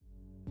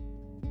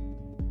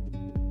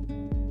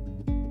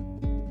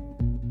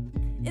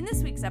In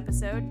this week's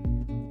episode,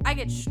 I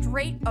get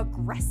straight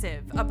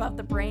aggressive about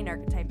the brain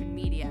archetype in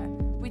media.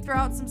 We throw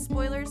out some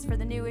spoilers for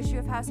the new issue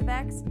of House of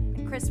X,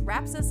 and Chris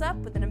wraps us up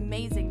with an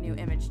amazing new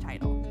image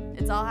title.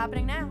 It's all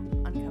happening now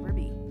on Cover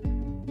B.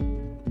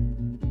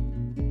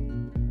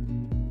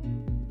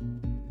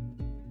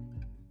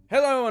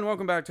 Hello and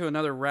welcome back to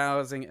another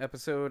rousing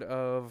episode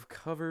of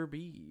Cover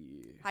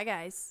B. Hi,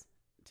 guys.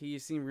 T, you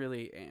seem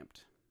really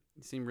amped.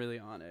 You seem really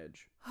on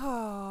edge.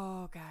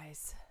 Oh,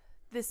 guys.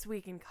 This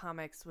week in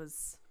comics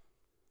was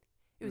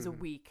a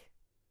week.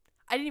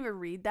 I didn't even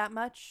read that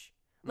much.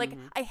 Like,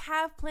 I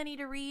have plenty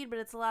to read, but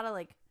it's a lot of,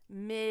 like,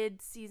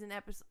 mid-season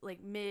episodes,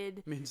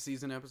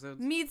 Mid-season episodes?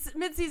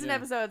 Mid-season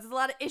episodes. There's a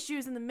lot of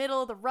issues in the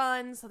middle of the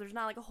run, so there's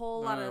not, like, a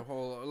lot of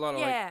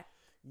like,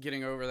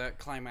 getting over that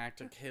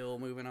climactic hill,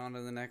 moving on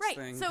to the next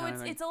thing. So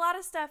it's a lot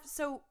of stuff.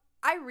 So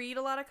I read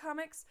a lot of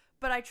comics,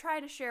 but I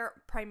try to share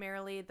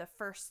primarily the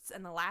firsts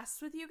and the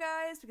lasts with you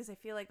guys because I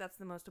feel like that's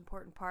the most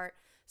important part.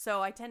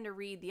 So I tend to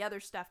read the other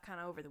stuff kind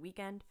of over the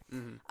weekend.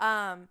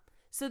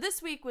 So this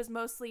week was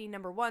mostly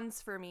number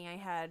ones for me. I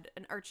had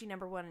an Archie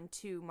number 1 and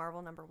 2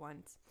 Marvel number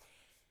 1s.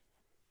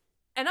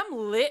 And I'm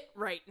lit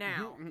right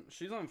now.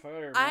 She's on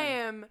fire,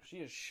 man. She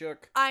is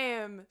shook. I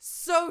am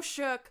so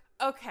shook.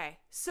 Okay,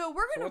 so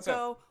we're gonna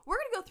go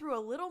through a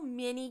little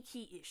mini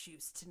key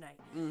issues tonight.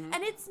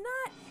 And it's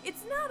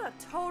not a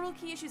total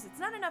key issues. It's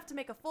not enough to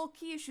make a full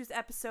key issues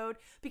episode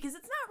because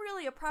it's not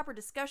really a proper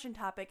discussion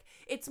topic.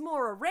 It's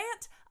more a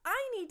rant I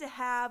need to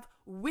have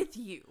with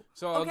you.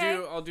 So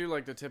I'll do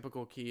like the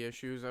typical key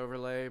issues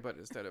overlay, but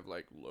instead of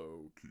like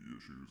low key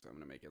issues, I'm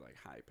gonna make it like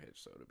high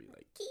pitched, so it'll be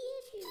like key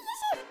issues.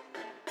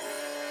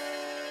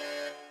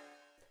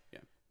 Yeah.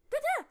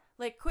 Da-da!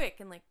 Like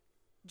quick and like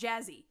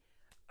jazzy.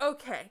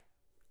 Okay.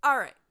 All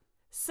right.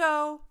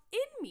 So in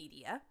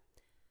media,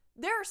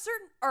 there are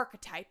certain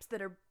archetypes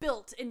that are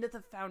built into the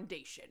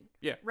foundation.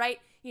 Yeah. Right?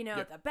 You know,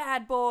 the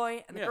bad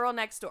boy and the girl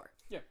next door.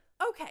 Yeah.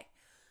 Okay.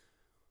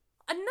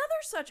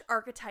 Another such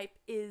archetype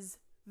is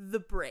the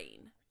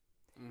brain.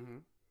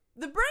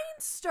 The brain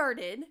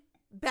started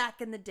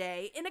back in the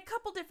day in a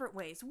couple different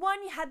ways.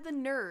 One, you had the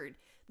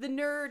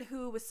nerd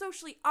who was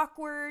socially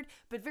awkward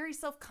but very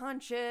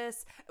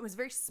self-conscious and was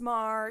very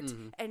smart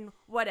and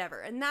whatever.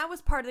 And that was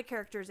part of the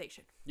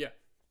characterization. Yeah.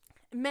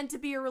 Meant to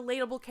be a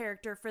relatable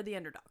character for the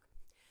underdog.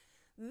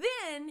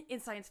 Then,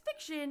 in science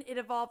fiction, it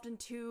evolved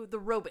into the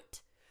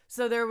robot.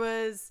 So there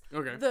was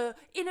the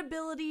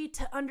inability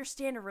to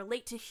understand or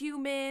relate to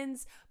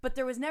humans, but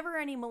there was never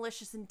any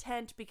malicious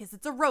intent because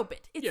it's a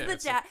robot. It's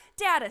the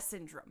Data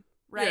syndrome,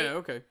 right? Yeah,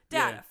 okay.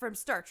 Data from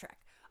Star Trek.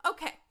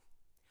 Okay.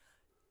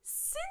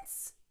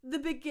 Since the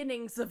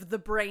beginnings of the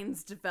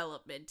brain's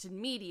development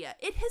in media,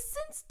 it has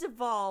since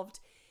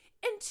devolved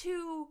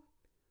into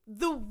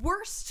the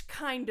worst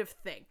kind of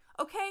thing.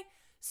 Okay?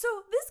 So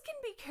this can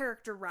be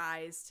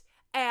characterized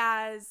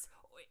as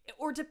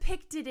or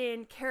depicted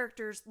in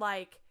characters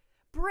like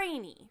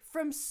Brainy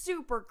from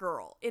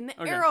Supergirl in the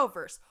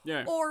Arrowverse,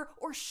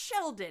 or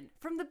Sheldon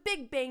from The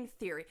Big Bang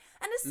Theory.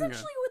 And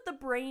essentially what the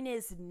brain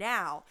is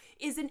now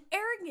is an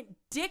arrogant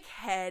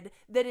dickhead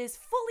that is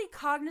fully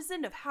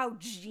cognizant of how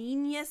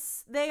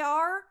genius they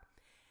are.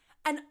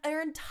 And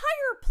their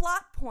entire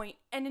plot point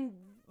and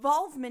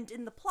involvement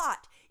in the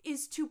plot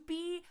is to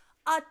be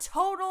a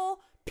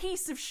total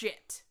piece of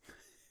shit.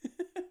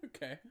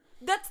 Okay.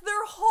 That's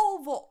their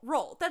whole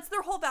role. That's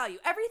their whole value.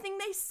 Everything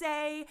they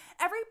say,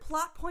 every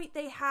plot point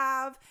they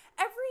have,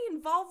 every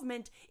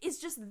involvement is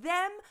just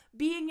them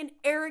being an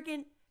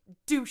arrogant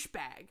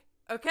douchebag.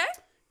 Okay?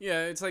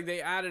 Yeah, it's like they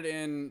added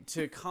in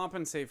to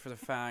compensate for the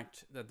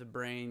fact that the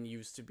brain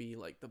used to be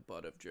like the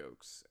butt of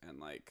jokes and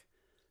like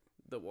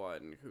the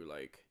one who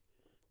like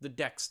the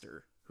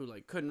Dexter who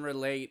like couldn't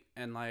relate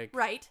and like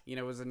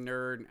was a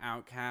nerd and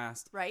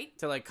outcast. Right.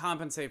 To like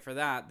compensate for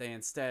that, they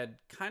instead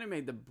kind of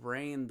made the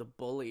brain the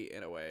bully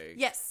in a way.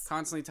 Yes.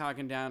 Constantly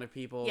talking down to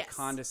people,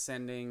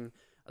 condescending,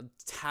 a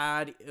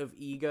tad of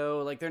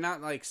ego. Like they're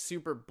not like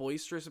super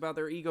boisterous about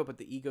their ego, but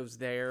the ego's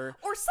there.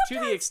 Or sometimes to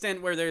the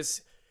extent where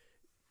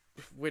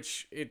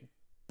which it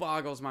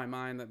boggles my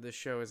mind that this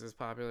show is as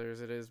popular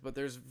as it is, but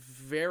there's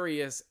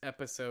various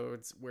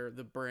episodes where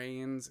the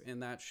brains in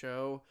that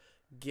show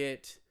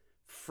get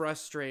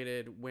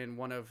frustrated when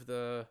one of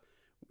the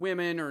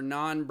women or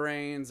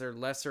non-brains or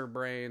lesser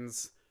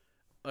brains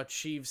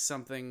achieves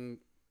something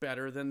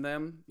better than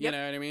them. You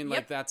know what I mean?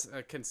 Like that's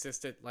a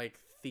consistent like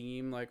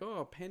theme, like,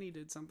 oh, Penny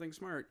did something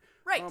smart.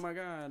 Right. Oh my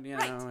God. You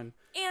know,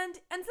 and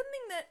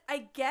something that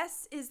I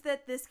guess is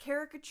that this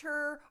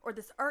caricature or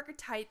this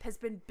archetype has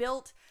been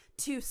built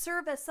to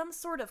serve as some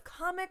sort of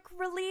comic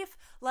relief.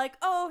 Like,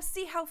 oh,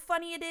 see how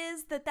funny it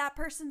is that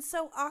person's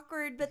so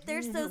awkward, but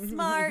they're so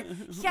smart.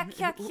 Yuck,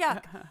 yuck,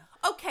 yuck.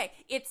 Okay,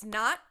 it's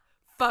not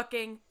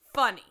fucking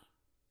funny.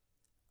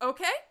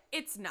 Okay?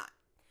 It's not.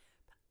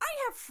 I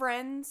have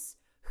friends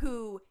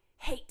who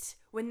hate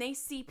when they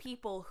see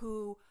people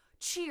who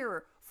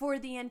cheer for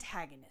the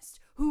antagonist,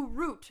 who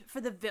root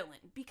for the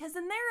villain, because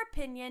in their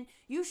opinion,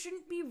 you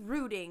shouldn't be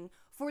rooting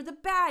for the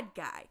bad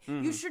guy.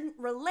 You shouldn't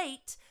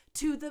relate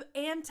to the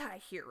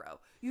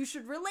anti-hero. You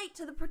should relate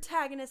to the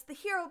protagonist, the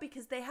hero,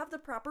 because they have the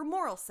proper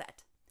moral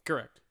set.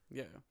 Correct.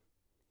 Yeah.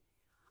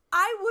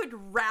 I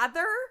would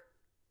rather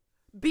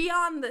be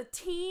on the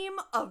team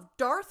of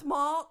Darth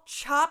Maul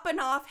chopping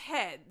off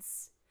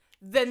heads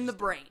than the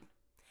Brain.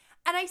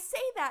 And I say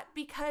that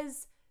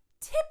because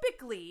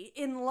typically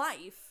in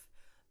life,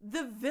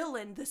 the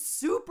villain, the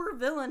super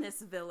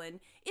villainous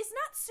villain, is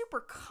not super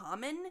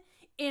common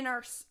in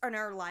our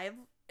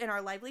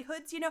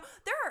livelihoods. You know,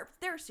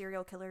 there are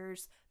serial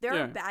killers, there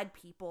are bad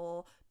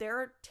people, there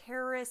are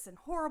terrorists and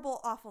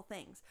horrible, awful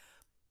things.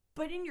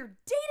 But in your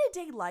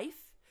day-to-day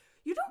life,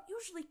 you don't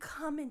usually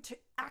come into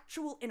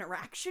actual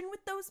interaction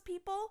with those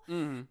people.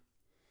 Mm-hmm.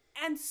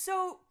 And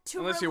so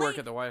unless you work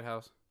at the White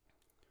House.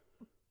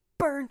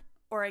 Burn.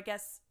 Or I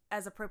guess,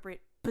 as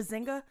appropriate,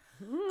 bazinga.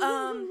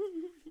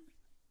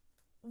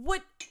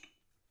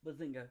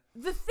 Bazinga.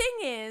 The thing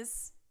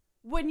is,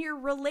 when you're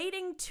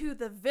relating to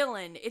the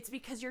villain, it's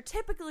because you're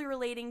typically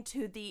relating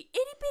to the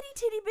itty-bitty,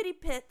 titty-bitty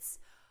bits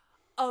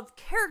of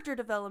character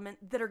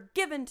development that are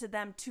given to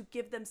them to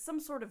give them some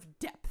sort of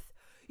depth.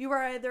 You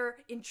are either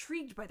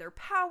intrigued by their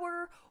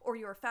power, or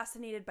you are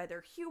fascinated by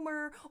their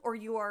humor, or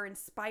you are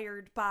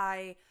inspired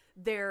by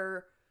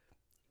their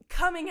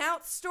coming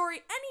out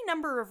story, any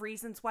number of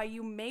reasons why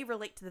you may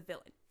relate to the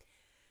villain.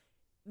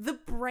 The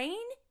Brain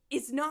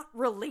is not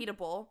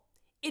relatable.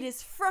 It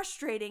is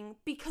frustrating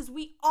because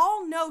we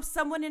all know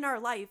someone in our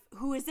life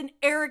who is an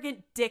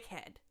arrogant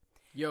dickhead.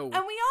 Yo. And we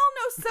all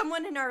know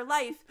someone in our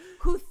life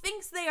who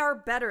thinks they are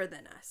better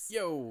than us.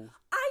 Yo.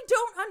 I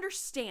don't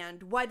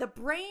understand why the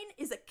Brain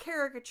is a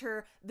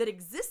caricature that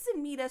exists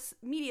in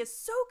media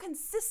so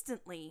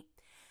consistently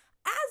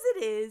as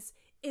it is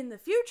in the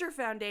Future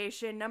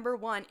Foundation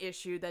 #1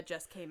 issue that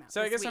just came out.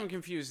 So I guess week. I'm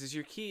confused. Is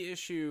your key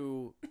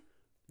issue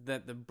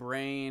that the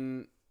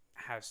Brain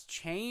has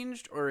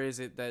changed, or is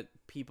it that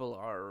people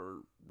are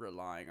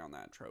relying on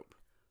that trope?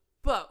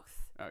 Both.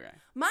 Okay.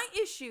 My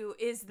issue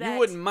is that you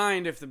wouldn't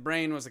mind if the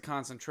Brain was a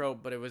constant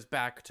trope, but it was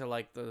back to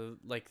like the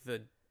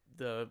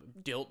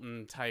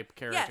Dilton type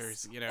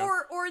characters, yes, you know,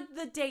 or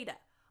the Data.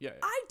 Yeah.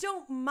 I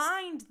don't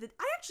mind that.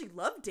 I actually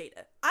love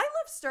Data. I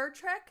love Star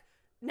Trek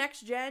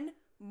Next Gen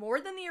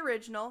more than the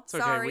original. It's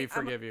okay, Sorry, we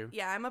forgive you.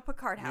 Yeah, I'm a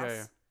Picard house.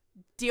 Yeah.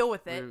 Deal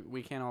with it.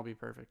 We can't all be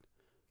perfect.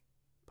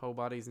 Poe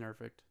body's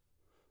perfect.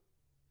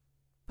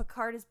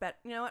 Picard is better.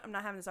 You know what? I'm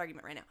not having this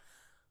argument right now.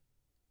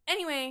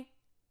 Anyway.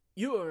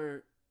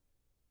 Your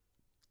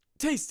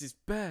taste is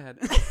bad.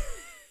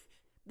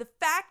 The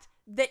fact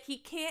that he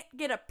can't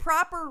get a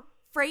proper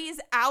phrase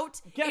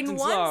out in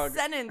one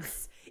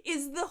sentence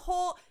is the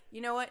whole...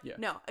 You know what? Yeah.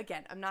 No,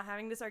 again, I'm not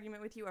having this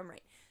argument with you. I'm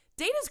right.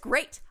 Data's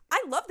great.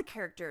 I love the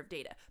character of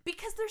Data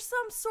because there's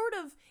some sort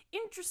of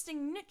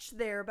interesting niche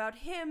there about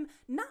him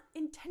not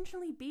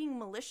intentionally being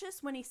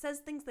malicious when he says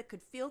things that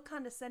could feel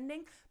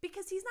condescending,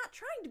 because he's not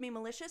trying to be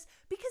malicious,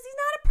 because he's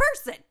not a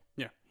person.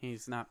 Yeah,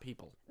 he's not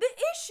people. The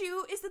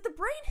issue is that the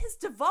Brain has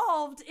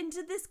devolved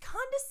into this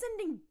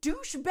condescending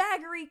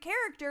douchebaggery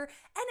character,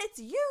 and it's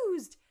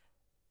used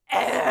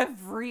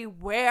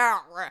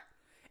everywhere.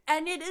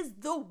 And it is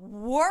the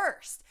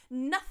worst.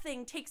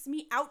 Nothing takes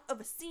me out of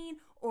a scene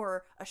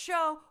or a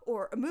show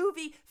or a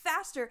movie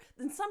faster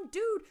than some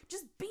dude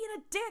just being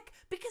a dick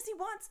because he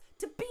wants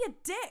to be a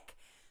dick.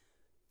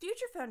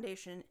 Future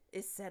Foundation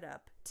is set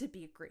up to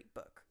be a great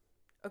book.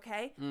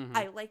 Okay? Mm-hmm.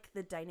 I like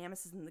the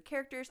dynamicism of the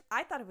characters.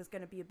 I thought it was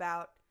going to be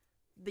about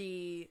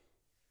the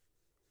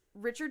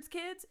Richards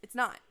kids. It's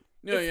not.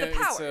 No, it's the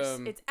Powers.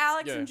 It's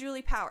Alex and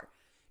Julie Power.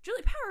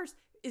 Julie Powers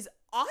is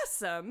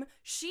awesome.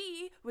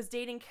 She was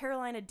dating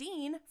Carolina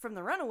Dean from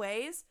The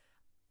Runaways.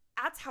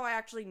 That's how I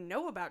actually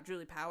know about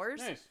Julie Powers.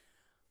 Nice.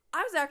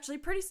 I was actually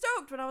pretty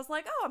stoked when I was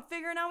like, oh, I'm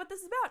figuring out what this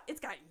is about. It's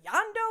got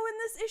Yondu in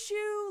this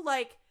issue.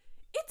 Like,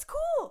 it's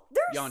cool.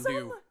 There's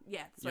Yondu.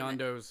 Yeah.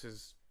 Yondu's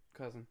his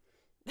cousin.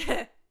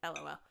 LOL.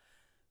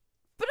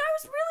 But I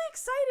was really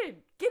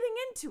excited getting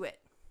into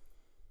it.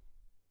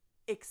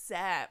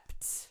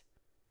 Except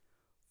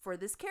for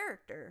this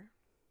character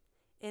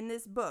in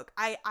this book.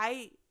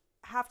 I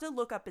have to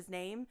look up his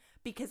name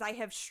because I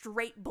have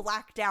straight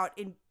blacked out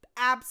in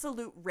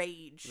absolute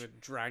rage. The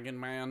Dragon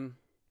Man.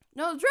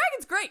 No, the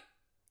dragon's great.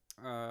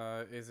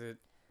 It's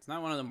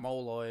not one of the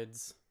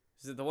moloids.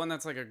 Is it the one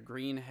that's like a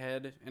green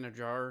head in a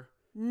jar?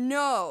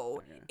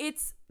 No. Okay.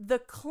 It's the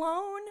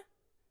clone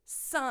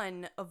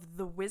son of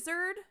the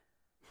wizard.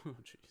 Oh,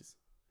 jeez.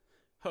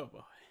 Oh,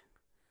 boy.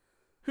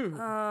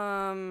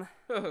 Oh,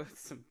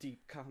 that's some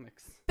deep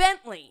comics.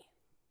 Bentley.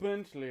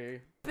 Oh,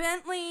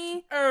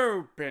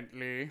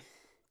 Bentley.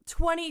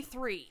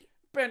 23.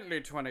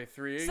 Bentley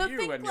 23. So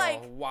you and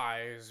like, your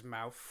wise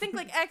mouth. Think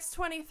like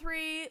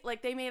X23,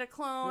 like they made a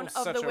clone of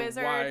such the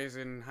wizard. Wise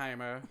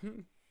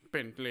Weisenheimer.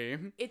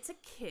 Bentley. It's a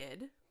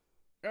kid.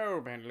 Oh,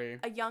 Bentley.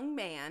 A young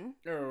man.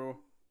 Oh.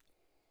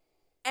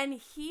 And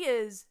he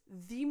is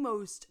the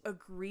most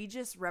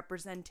egregious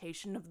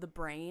representation of the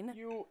Brain.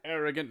 You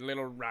arrogant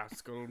little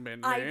rascal,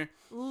 Bentley. I've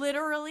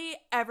literally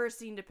ever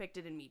seen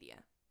depicted in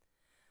media.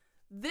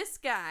 This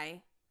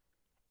guy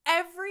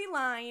every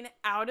line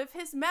out of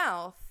his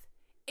mouth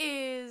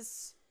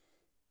is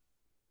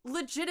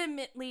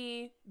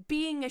legitimately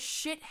being a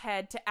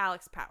shithead to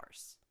Alex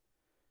Powers.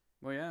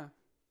 Well, yeah.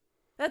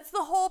 That's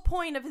the whole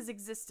point of his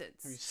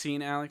existence. Have you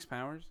seen Alex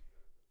Powers?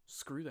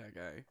 Screw that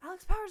guy.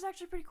 Alex Powers is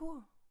actually pretty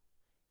cool.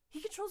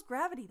 He controls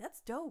gravity. That's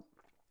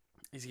dope.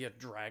 Is he a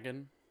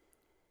dragon?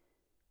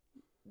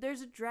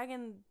 There's a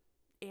dragon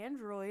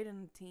android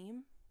in the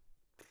team.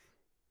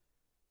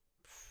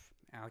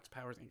 Alex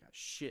Powers ain't got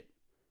shit.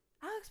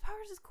 Alex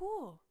Powers is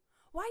cool.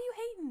 Why are you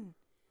hating?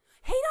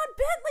 Hate on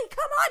Bentley!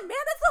 Come on, man!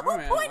 That's the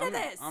whole point of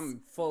this!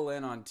 I'm full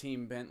in on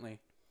Team Bentley.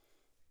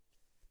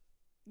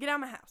 Get out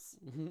of my house.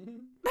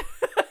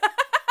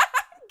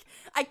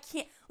 I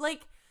can't,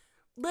 like...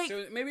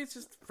 So maybe it's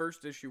just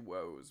first issue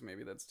woes.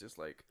 Maybe that's just,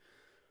 like,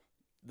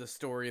 the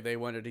story they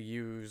wanted to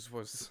use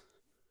was,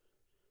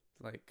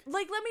 like...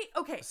 let me...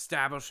 Okay.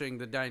 Establishing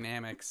the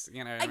dynamics,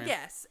 you know what I mean?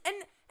 guess.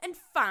 And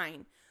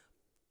fine.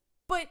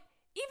 But...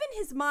 even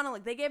his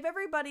monologue, they gave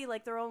everybody,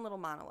 like, their own little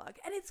monologue.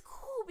 And it's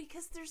cool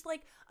because there's,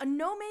 like, a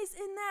Nome's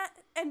in that,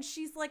 and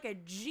she's, like, a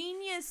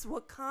genius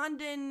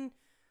Wakandan,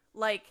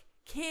 like,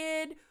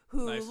 kid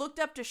who looked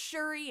up to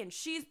Shuri, and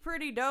she's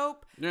pretty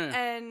dope. Yeah.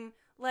 And,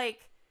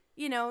 like,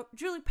 you know,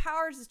 Julie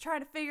Powers is trying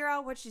to figure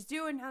out what she's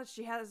doing, how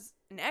she has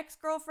an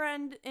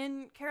ex-girlfriend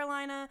in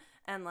Carolina,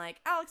 and,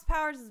 like, Alex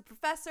Powers is a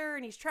professor,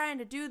 and he's trying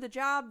to do the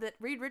job that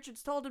Reed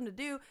Richards told him to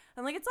do,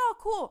 and, like, it's all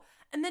cool.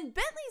 And then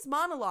Bentley's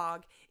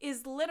monologue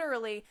is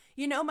literally,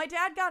 you know, my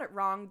dad got it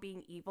wrong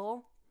being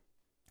evil.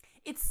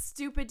 It's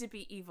stupid to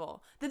be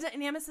evil. The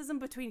dynamicism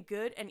between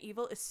good and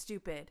evil is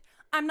stupid.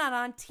 I'm not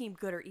on team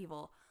good or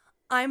evil.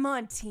 I'm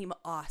on team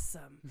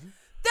awesome.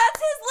 That's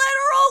his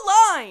literal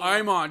line!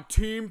 I'm on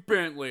Team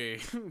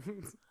Bentley.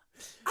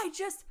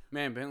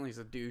 Man, Bentley's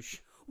a douche.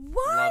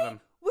 Why Love him.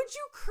 would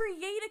you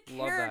create a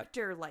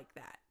character like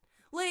that?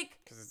 Like...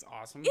 because it's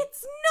awesome?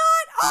 It's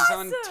not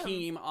awesome! He's on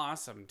Team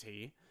Awesome,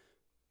 T.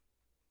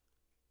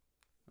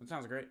 That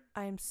sounds great.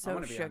 I am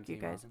so shook, you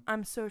guys. Awesome.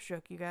 I'm so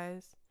shook, you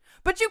guys.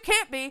 But you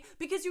can't be,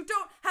 because you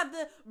don't have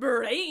the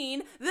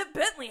brain that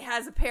Bentley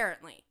has,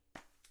 apparently.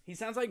 He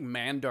sounds like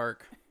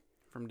Mandark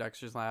from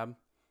Dexter's Lab.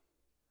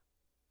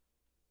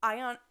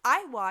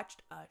 I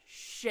watched a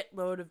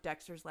shitload of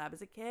Dexter's Lab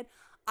as a kid.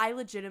 I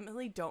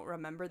legitimately don't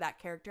remember that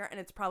character, and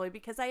it's probably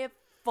because I have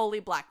fully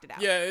blacked it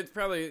out. Yeah, it's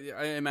probably,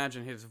 I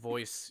imagine his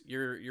voice.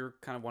 You're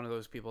kind of one of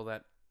those people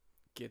that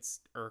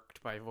gets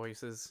irked by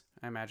voices.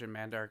 I imagine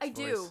Mandark's voice.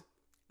 I do.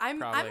 I'm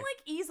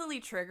like easily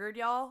triggered,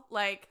 y'all.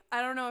 Like,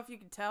 I don't know if you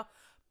can tell,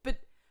 but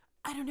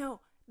I don't know.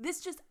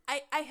 This just,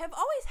 I have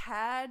always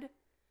had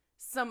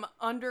some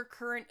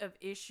undercurrent of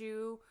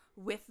issue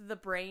with the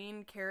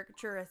brain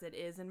caricature as it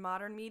is in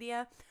modern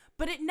media,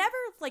 but it never,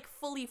 like,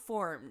 fully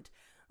formed.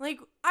 Like,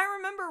 I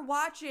remember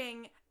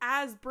watching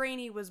as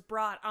Brainy was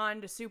brought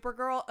on to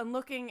Supergirl and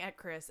looking at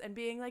Chris and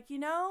being like, you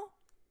know,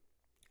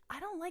 I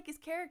don't like his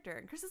character.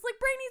 And Chris is like,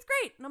 Brainy's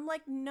great. And I'm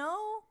like, no,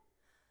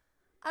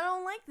 I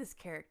don't like this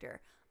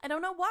character. I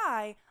don't know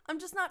why. I'm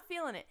just not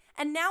feeling it.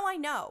 And now I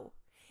know.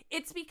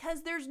 It's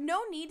because there's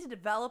no need to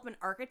develop an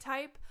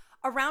archetype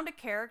around a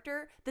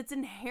character that's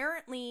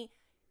inherently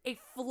a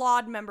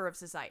flawed member of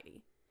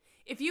society.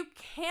 If you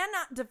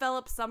cannot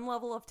develop some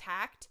level of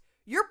tact,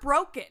 you're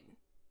broken.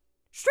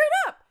 Straight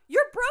up,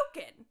 you're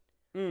broken.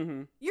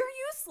 Mm-hmm. You're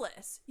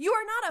useless. You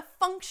are not a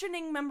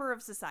functioning member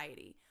of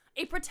society.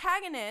 A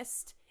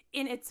protagonist,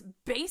 in its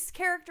base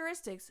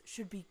characteristics,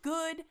 should be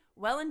good,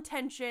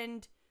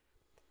 well-intentioned,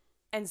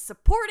 and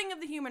supporting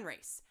of the human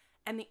race.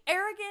 And the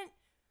arrogant,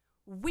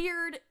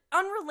 weird,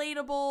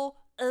 unrelatable,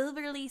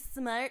 overly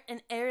smart,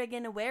 and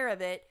arrogant aware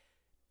of it,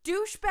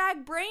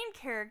 douchebag brain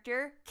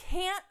character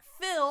can't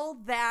fill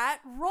that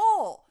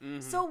role.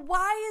 Mm-hmm. So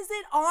why is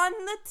it on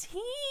the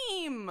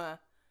team? I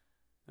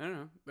don't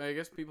know. I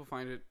guess people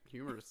find it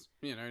humorous.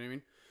 You know what I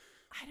mean?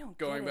 I don't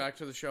Going back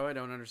to the show, I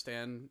don't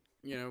understand,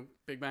 you know,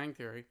 Big Bang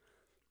Theory.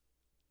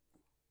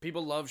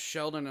 People love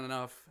Sheldon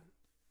enough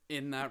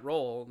in that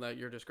role that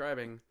you're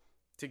describing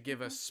to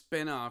give a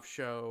spin-off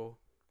show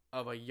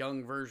of a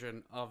young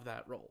version of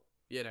that role.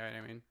 You know what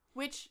I mean?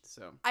 Which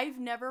I've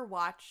never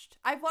watched.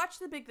 I've watched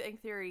The Big Bang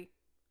Theory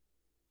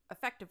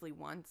effectively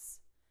once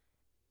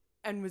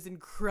and was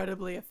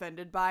incredibly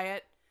offended by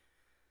it.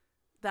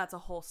 That's a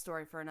whole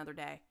story for another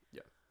day.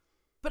 Yeah.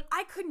 But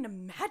I couldn't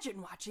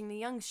imagine watching the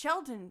young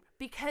Sheldon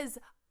because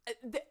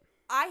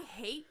I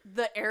hate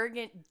the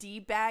arrogant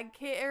D-bag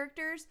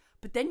characters,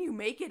 but then you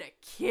make it a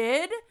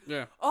kid?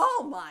 Yeah.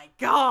 Oh my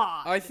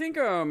God. I think,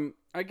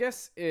 I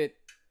guess it,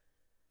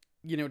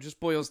 you know, just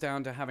boils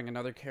down to having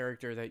another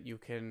character that you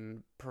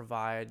can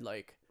provide,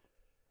 like,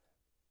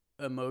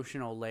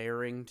 emotional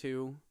layering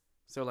to.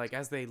 So, like,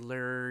 as they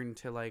learn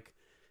to, like,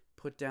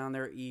 put down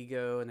their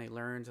ego and they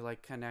learn to,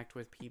 like, connect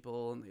with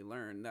people and they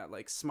learn that,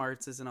 like,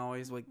 smarts isn't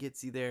always what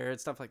gets you there and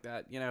stuff like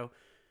that, you know.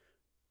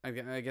 I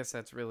guess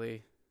that's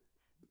really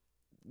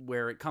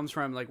where it comes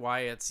from, like,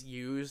 why it's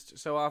used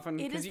so often.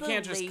 Because you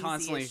can't just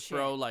constantly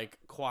throw, like,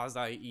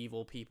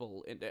 quasi-evil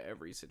people into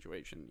every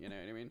situation, you know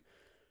what I mean?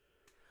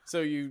 So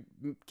you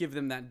give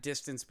them that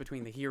distance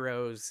between the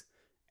heroes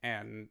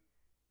and,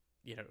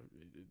 you know,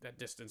 that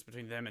distance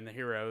between them and the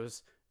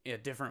heroes in a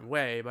different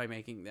way by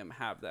making them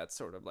have that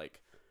sort of like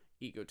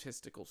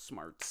egotistical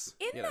smarts.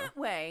 In that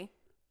way,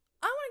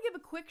 I want to give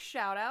a quick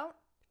shout out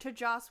to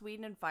Joss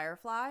Whedon and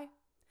Firefly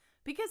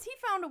because he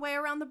found a way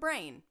around the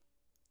brain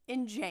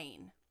in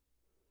Jane.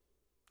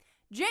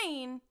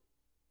 Jane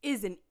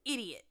is an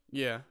idiot.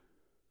 Yeah.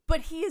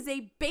 But he is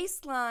a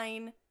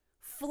baseline,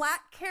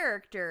 flat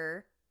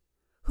character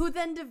who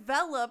then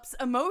develops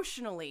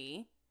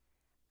emotionally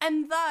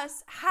and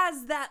thus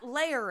has that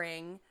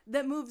layering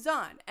that moves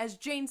on as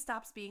Jane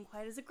stops being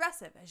quite as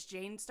aggressive, as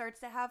Jane starts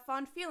to have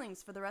fond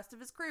feelings for the rest of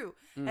his crew,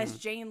 as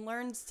Jane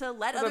learns to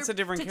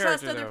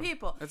trust other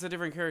people. That's a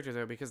different character,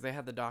 though, because they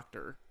had the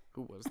doctor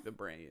who was the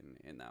brain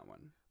in that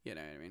one. You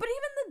know what I mean? But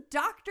even the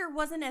doctor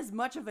wasn't as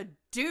much of a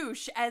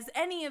douche as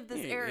any of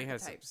this archetype. He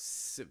has some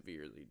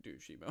severely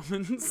douchey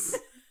moments.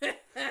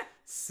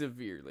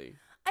 Severely.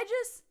 I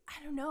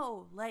don't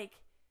know, like,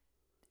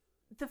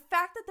 the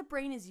fact that the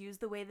brain is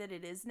used the way that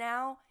it is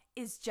now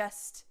is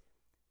just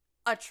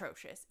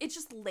atrocious. It's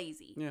just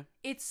lazy. Yeah.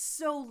 It's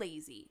so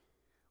lazy.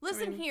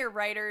 Listen here,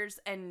 writers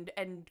and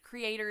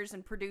creators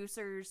and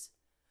producers.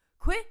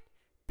 Quit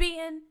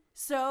being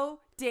so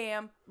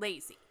damn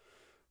lazy.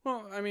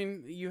 Well, I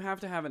mean, you have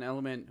to have an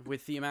element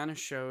with the amount of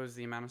shows,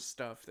 the amount of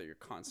stuff that you're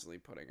constantly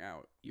putting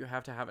out. You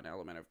have to have an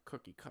element of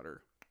cookie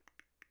cutter,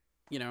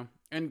 you know,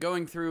 and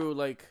going through,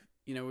 like,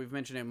 you know, we've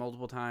mentioned it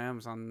multiple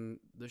times on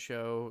the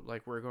show.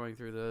 Like, we're going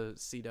through the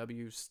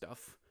CW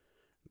stuff,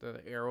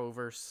 the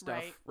Arrowverse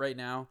stuff right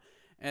now.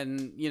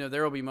 And, you know,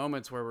 there will be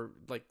moments where we're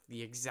like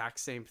the exact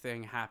same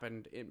thing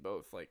happened in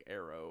both like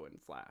Arrow and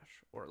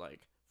Flash, or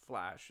like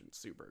Flash and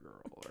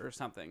Supergirl or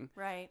something.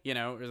 Right. You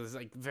know, there's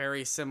like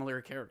very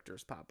similar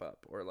characters pop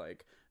up, or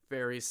like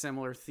very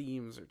similar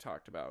themes are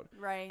talked about.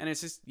 Right. And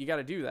it's just, you got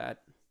to do that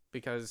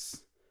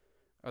because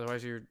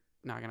otherwise you're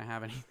not going to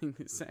have anything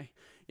to say.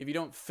 If you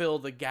don't fill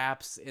the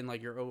gaps in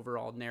like your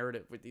overall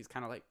narrative with these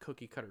kind of like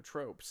cookie cutter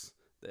tropes,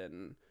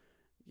 then,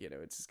 you know,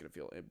 it's just going to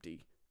feel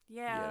empty.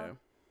 Yeah. You know?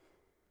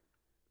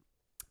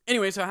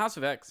 Anyway, so House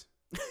of X.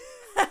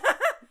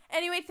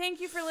 Anyway, thank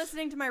you for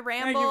listening to my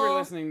ramble. Thank you for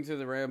listening to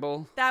the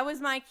ramble. That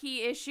was my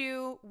key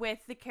issue with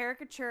the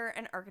caricature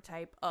and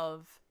archetype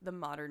of the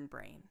modern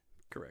brain.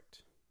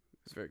 Correct.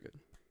 It's very good.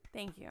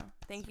 Thank you.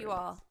 Thank you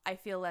all. I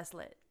feel less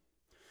lit.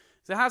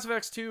 So House of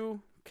X 2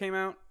 came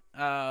out.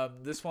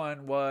 This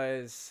one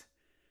was...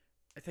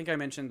 I think I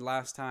mentioned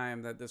last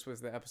time that this was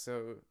the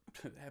episode.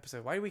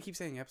 Why do we keep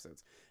saying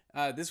episodes?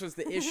 This was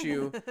the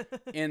issue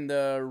in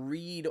the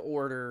read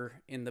order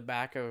in the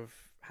back of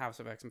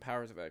House of X and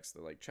Powers of X, the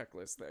like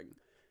checklist thing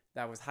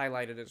that was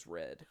highlighted as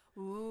red.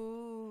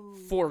 Ooh.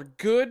 For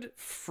good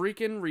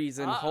freaking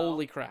reason. Uh-oh.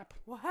 Holy crap.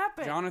 What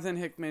happened? Jonathan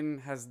Hickman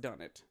has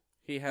done it.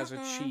 He has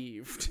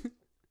achieved.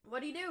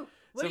 What'd he do?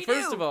 So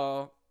first of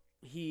all,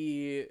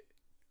 he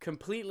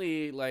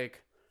completely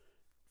like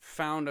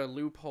found a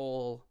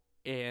loophole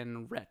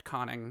in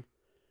retconning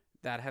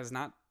that has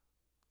not,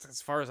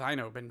 as far as I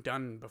know, been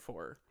done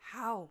before.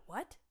 How?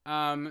 What?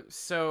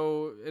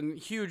 So, and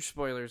huge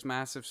spoilers,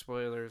 massive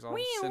spoilers. I'll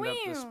send up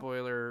the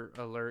spoiler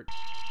alert.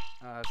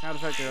 Sound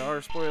effect, there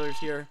are spoilers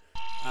here.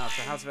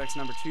 For House of X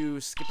number 2,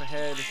 skip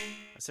ahead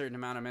a certain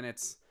amount of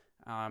minutes.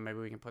 Maybe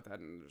we can put that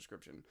in the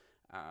description,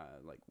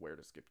 like where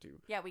to skip to.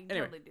 Yeah, we can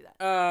Anyway, totally do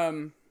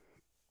that.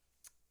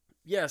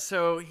 Yeah,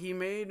 so he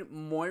made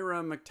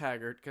Moira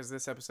McTaggart, because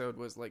this episode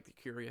was like the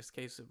curious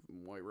case of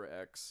Moira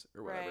X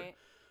or whatever. Right.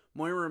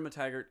 Moira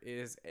McTaggart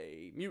is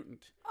a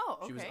mutant. Oh,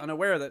 okay. She was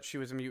unaware that she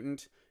was a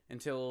mutant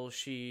until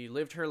she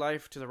lived her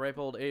life to the ripe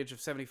old age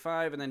of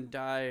 75 and then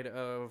died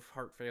of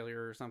heart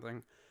failure or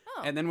something.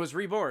 Oh. And then was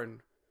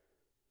reborn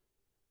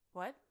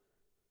What?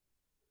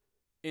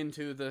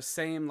 into the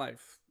same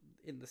life,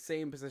 in the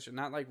same position,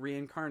 not like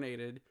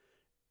reincarnated.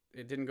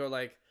 It didn't go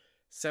like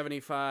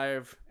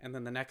 75 and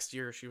then the next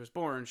year she was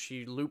born.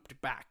 She looped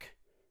back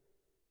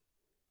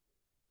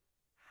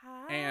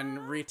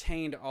and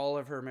retained all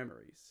of her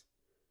memories.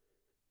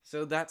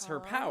 So that's her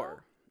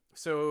power.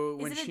 So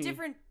when Is it a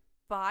different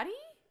body?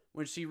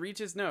 When she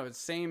reaches, no, it's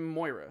same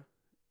Moira.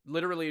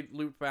 Literally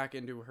looped back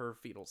into her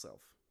fetal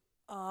self.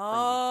 Oh.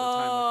 The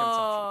time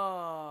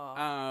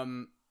of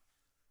conception.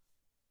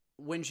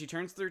 When she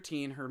turns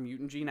 13, her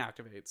mutant gene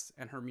activates,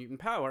 and her mutant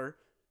power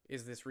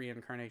is this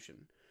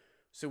reincarnation.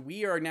 So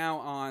we are now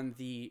on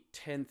the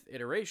 10th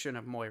iteration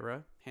of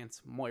Moira,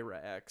 hence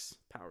Moira X,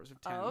 powers of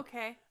 10. Oh,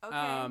 okay.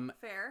 Okay.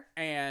 Fair.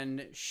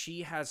 And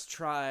she has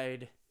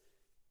tried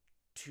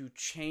to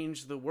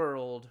change the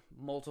world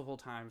multiple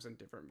times in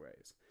different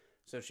ways.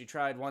 So she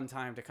tried one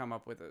time to come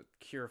up with a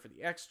cure for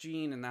the X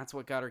gene, and that's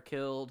what got her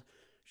killed.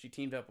 She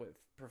teamed up with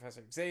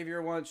Professor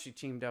Xavier once. She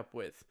teamed up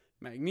with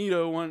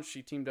Magneto once.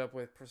 She teamed up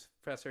with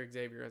Professor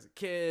Xavier as a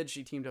kid.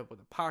 She teamed up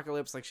with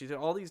Apocalypse. Like, she did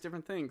all these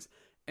different things.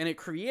 And it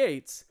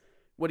creates...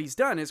 What he's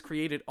done is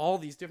created all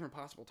these different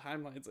possible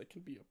timelines that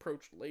can be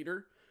approached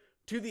later,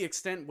 to the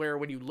extent where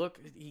when you look,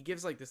 he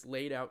gives like this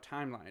laid out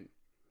timeline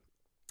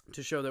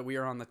to show that we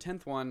are on the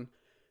 10th one,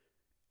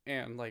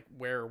 and like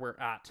where we're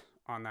at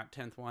on that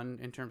 10th one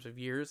in terms of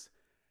years.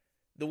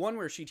 The one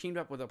where she teamed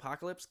up with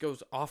Apocalypse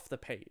goes off the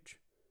page.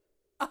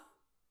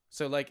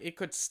 So, like, it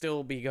could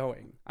still be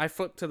going. I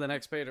flipped to the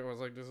next page. I was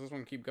like, does this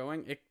one keep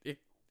going? It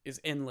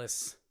is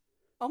endless.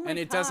 Oh my God. And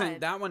it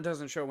doesn't, that one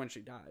doesn't show when she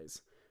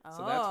dies.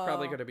 So that's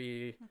probably going to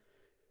be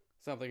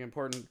something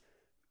important.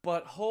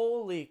 But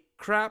holy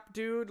crap,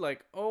 dude.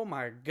 Like, oh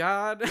my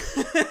God.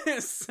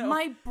 So,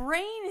 my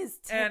brain is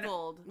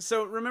tickled.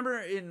 so remember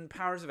in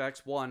Powers of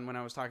X 1 when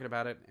I was talking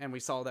about it and we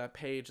saw that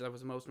page that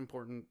was the most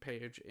important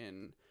page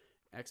in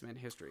X-Men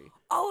history.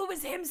 Oh, it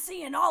was him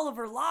seeing all of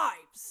her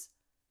lives.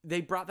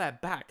 They brought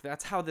that back.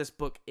 That's how this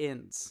book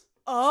ends.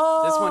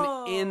 Oh. This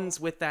one ends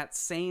with that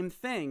same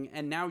thing,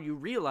 and now you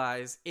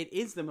realize it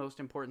is the most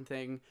important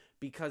thing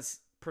because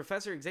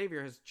Professor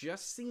Xavier has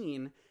just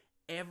seen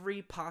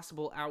every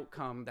possible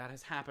outcome that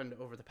has happened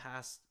over the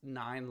past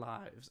 9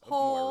 lives of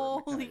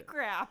Moira Holy McTaggart.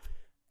 crap.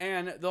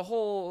 And the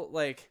whole,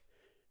 like,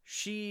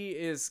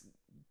 she's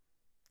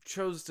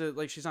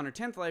on her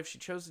 10th life, she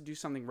chose to do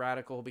something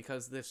radical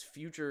because this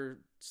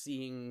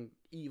future-seeing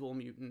evil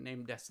mutant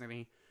named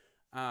Destiny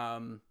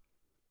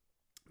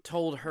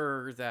told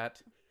her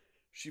that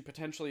she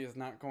potentially is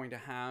not going to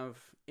have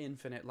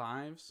infinite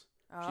lives.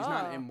 She's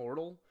not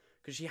immortal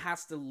because she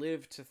has to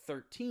live to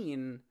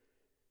 13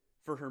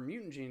 for her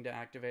mutant gene to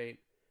activate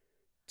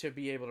to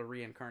be able to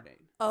reincarnate.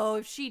 Oh,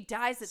 if she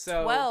dies at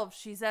 12,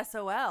 she's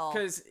SOL.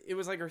 Because it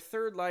was like her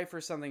 3rd life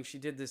or something, she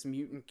did this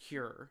mutant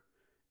cure.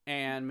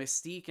 And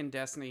Mystique and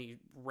Destiny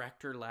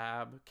wrecked her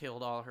lab,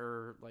 killed all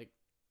her, like,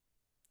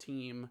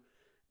 team,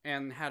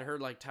 and had her,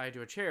 like, tied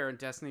to a chair. And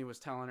Destiny was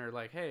telling her,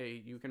 like,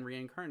 hey, you can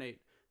reincarnate.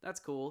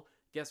 That's cool.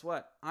 Guess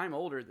what? I'm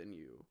older than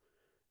you.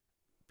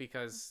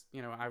 Because,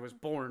 you know, I was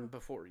born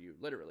before you,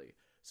 literally.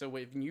 So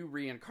when you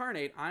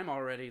reincarnate, I'm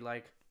already,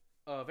 like,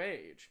 of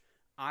age.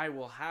 I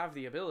will have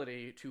the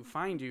ability to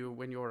find you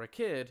when you're a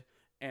kid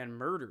and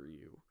murder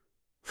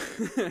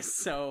you.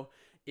 So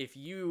if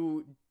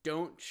you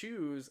don't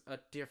choose a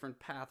different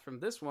path from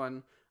this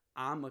one,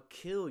 I'ma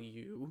kill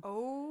you.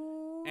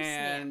 Oh,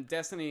 and snap.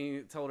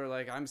 Destiny told her,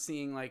 like, I'm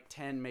seeing, like,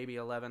 10, maybe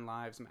 11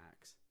 lives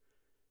max.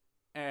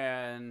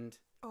 And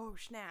Oh,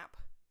 snap.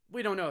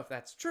 we don't know if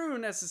that's true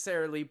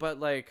necessarily, but,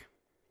 like,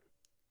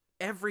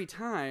 every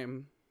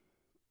time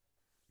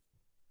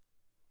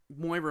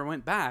Moira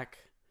went back,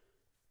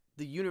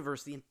 the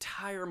universe, the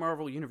entire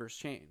Marvel universe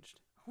changed.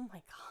 Oh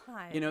my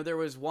God. You know, there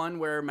was one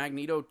where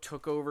Magneto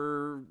took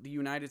over the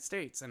United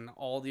States and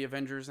all the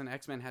Avengers and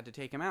X-Men had to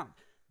take him out.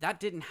 That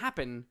didn't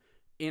happen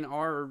in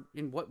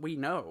what we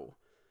know.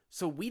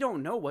 So we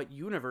don't know what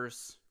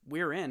universe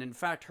we're in. In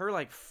fact, her,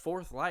 like,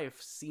 4th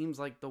life seems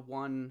like the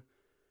one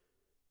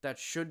that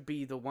should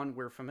be the one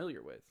we're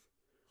familiar with.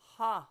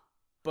 Huh.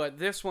 But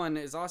this one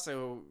is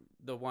also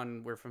the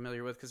one we're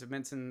familiar with because it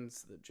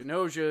mentions the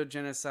Genosha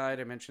genocide.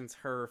 It mentions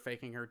her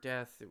faking her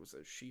death. It was a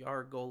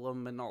Shi'ar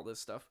golem and all this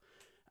stuff.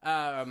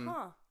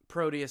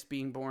 Proteus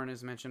being born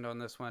is mentioned on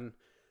this one.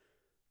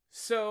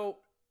 So,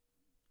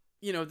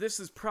 you know, this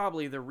is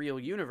probably the real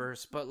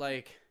universe, but,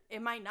 like,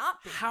 It might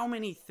not be. how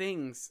many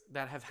things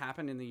that have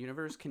happened in the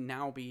universe can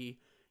now be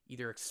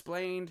either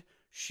explained,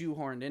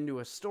 shoehorned into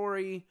a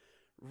story,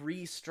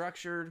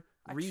 restructured,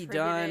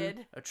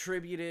 redone,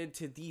 attributed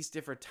to these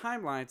different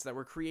timelines that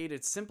were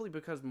created simply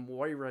because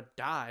Moira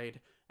died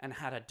and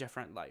had a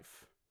different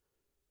life.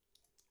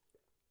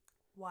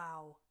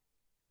 Wow.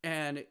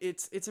 And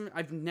it's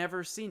I've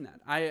never seen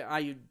that.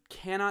 I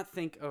cannot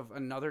think of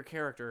another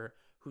character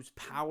whose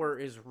power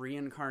is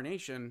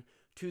reincarnation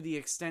to the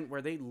extent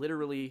where they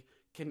literally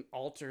can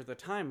alter the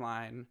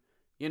timeline.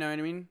 You know what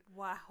I mean?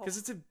 Wow. Because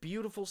it's a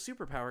beautiful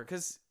superpower.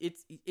 Because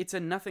it's a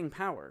nothing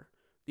power.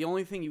 The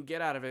only thing you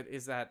get out of it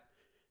is that,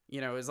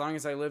 you know, as long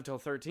as I live till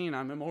 13,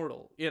 I'm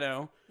immortal. You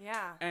know?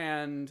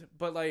 Yeah.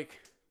 But, like,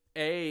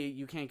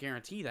 you can't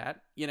guarantee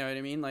that. You know what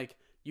I mean? Like,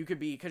 you could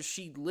be, because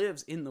she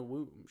lives in the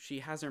womb. She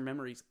has her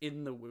memories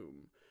in the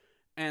womb.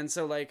 And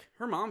so, like,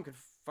 her mom could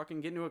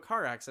fucking get into a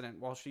car accident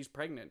while she's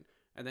pregnant.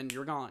 And then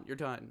you're gone. You're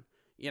done.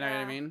 You know what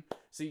I mean?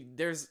 So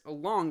there's a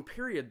long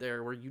period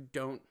there where you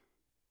don't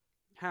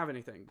have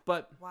anything.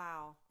 But,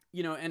 wow.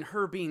 You know, and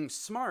her being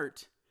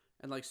smart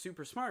and, like,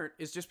 super smart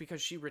is just because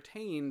she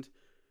retained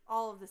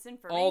all of this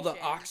information. all the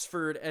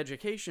Oxford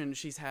education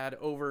she's had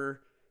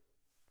over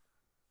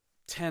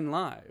 10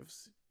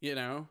 lives, you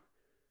know?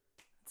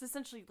 It's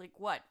essentially, like,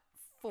 what,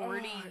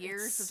 40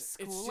 years of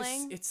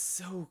schooling? It's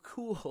so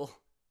cool.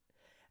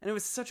 And it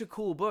was such a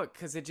cool book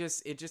because it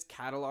just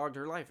cataloged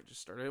her life. It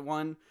just started at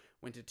 1,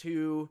 went to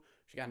 2,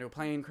 she got into a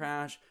plane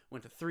crash,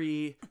 went to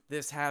 3,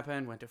 this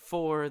happened, went to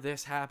 4,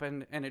 this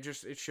happened, and it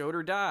showed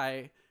her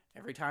die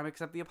every time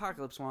except the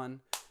Apocalypse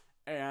one.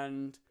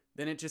 And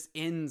then it just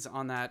ends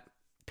on that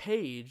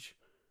page,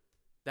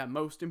 that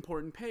most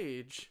important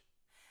page.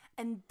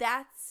 And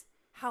that's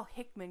how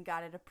Hickman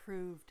got it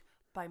approved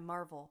by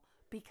Marvel,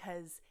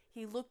 because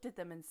he looked at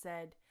them and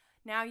said,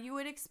 now you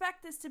would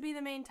expect this to be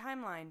the main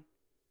timeline,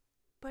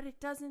 but it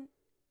doesn't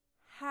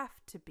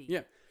have to be.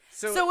 Yeah.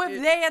 So if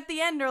they at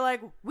the end are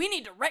like, we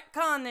need to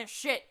retcon this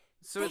shit,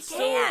 So They it's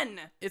can!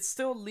 it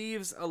still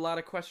leaves a lot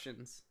of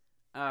questions.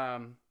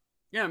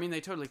 Yeah, I mean,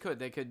 they totally could.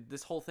 They could.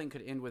 This whole thing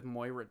could end with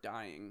Moira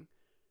dying,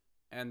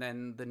 and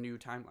then the new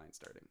timeline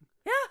starting.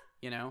 Yeah.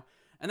 You know,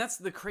 and that's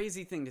the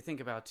crazy thing to think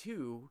about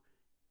too.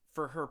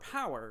 For her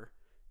power,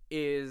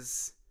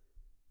 is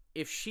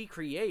if she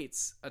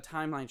creates a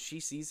timeline she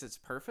sees as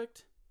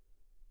perfect,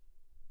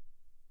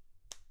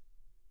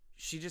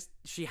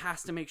 she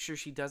has to make sure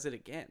she does it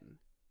again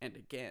and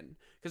again,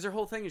 because her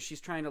whole thing is she's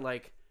trying to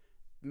like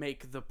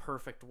make the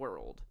perfect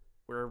world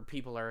where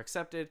people are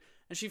accepted,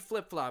 and she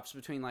flip-flops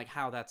between like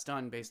how that's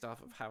done based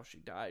off of how she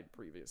died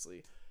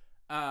previously.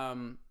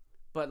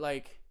 But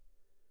like,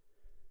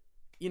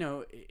 you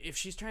know, if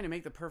she's trying to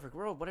make the perfect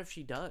world, what if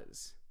she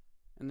does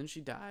and then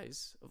she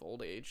dies of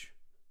old age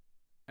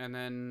and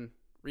then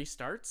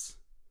restarts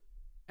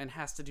and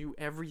has to do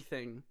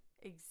everything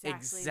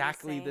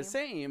exactly the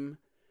same,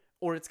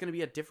 or it's going to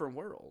be a different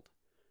world,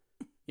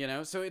 you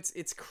know? So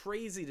it's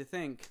crazy to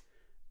think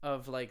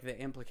of like the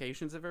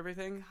implications of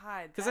everything.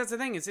 God, because that's the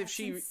thing is if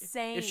she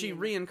insane.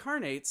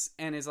 reincarnates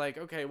and is like,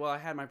 okay, well, I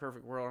had my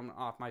perfect world, I'm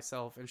off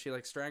myself, and she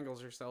like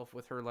strangles herself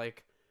with her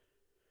like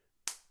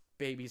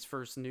baby's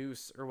first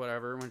noose or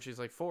whatever when she's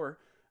like 4,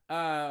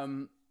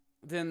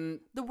 then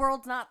the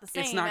world's not the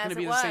same. it's not going to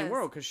be the same was.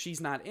 world because she's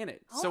not in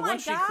it. Oh So my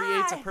once she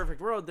creates a God. perfect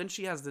world, then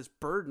she has this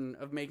burden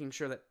of making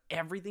sure that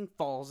everything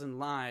falls in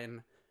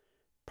line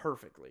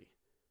perfectly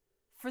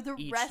For the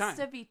each rest time.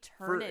 of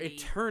For eternity.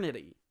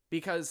 eternity,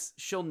 because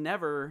she'll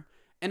never,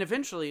 and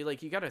eventually,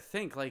 like, you got to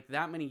think like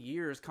that many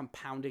years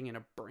compounding in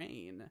a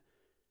brain,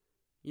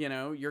 you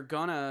know, you're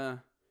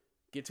gonna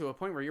get to a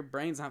point where your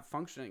brain's not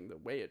functioning the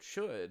way it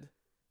should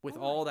with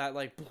Oh all that,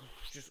 like,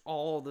 just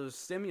all those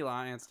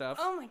stimuli and stuff.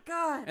 Oh my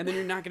God. And then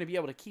you're not going to be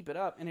able to keep it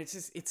up. And it's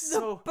just, it's the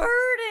so,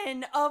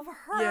 burden of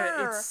her.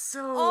 yeah, it's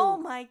so, Oh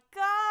my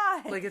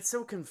God. like, it's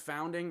so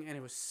confounding, and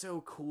it was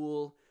so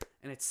cool.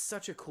 And it's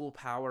such a cool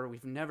power.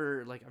 I've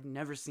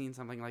never seen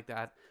something like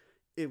that.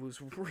 It was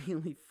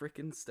really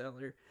freaking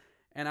stellar.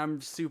 And I'm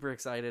super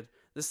excited.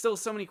 There's still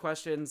so many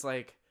questions,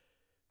 like,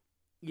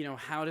 you know,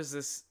 how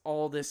does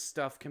all this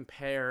stuff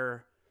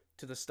compare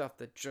to the stuff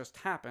that just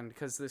happened?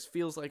 Because this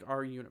feels like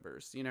our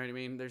universe. You know what I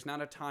mean? There's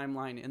not a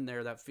timeline in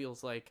there that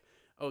feels like,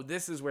 oh,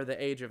 this is where the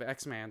Age of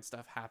X-Man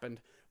stuff happened,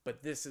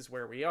 but this is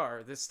where we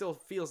are. This still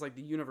feels like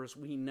the universe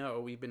we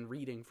know, we've been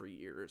reading for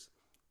years.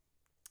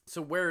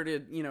 So where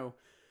did, you know,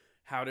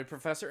 how did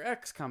Professor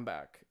X come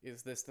back?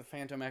 Is this the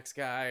Phantom X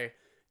guy?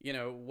 You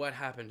know, what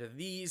happened to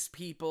these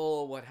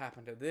people? What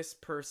happened to this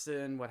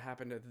person? What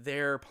happened to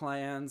their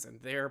plans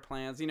and their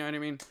plans? You know what I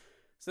mean?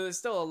 So there's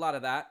still a lot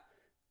of that,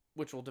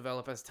 which will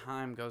develop as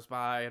time goes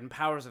by. And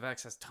Powers of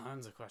X has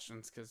tons of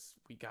questions because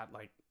we got,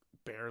 like,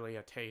 barely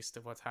a taste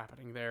of what's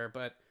happening there.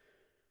 But,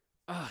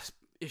 this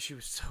issue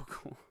is so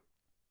cool.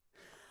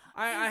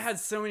 I had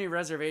so many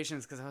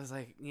reservations because I was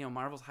like, you know,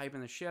 Marvel's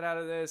hyping the shit out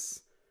of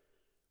this.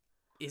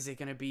 Is it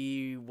going to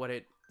be what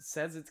it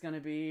says it's going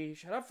to be?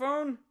 Shut up,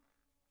 phone!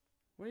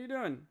 What are you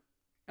doing?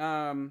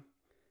 And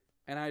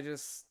I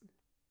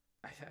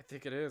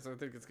think it is. I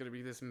think it's going to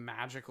be this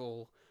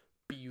magical,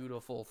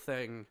 beautiful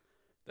thing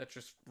that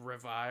just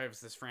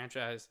revives this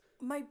franchise.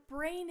 My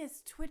brain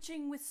is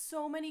twitching with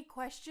so many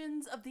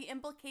questions of the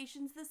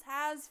implications this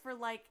has for,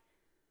 like,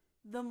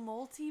 the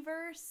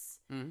multiverse.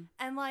 Mm-hmm.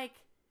 And, like,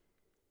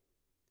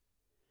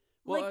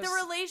 Well,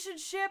 the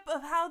relationship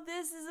of how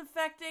this is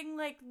affecting,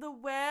 like, the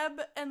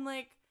web and,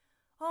 like,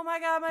 oh my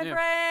God, my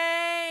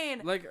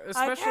brain! Like,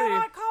 I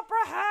cannot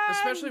comprehend!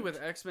 especially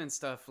with X-Men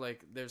stuff,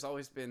 like, there's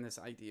always been this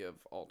idea of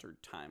altered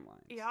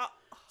timelines. Yeah.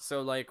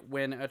 So, like,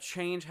 when a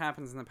change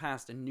happens in the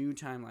past, a new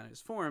timeline is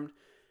formed,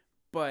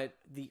 but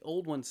the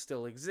old one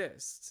still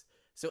exists.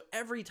 So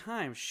every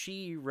time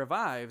she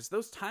revives,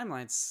 those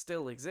timelines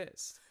still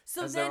exist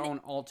as their own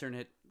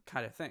alternate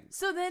kind of things.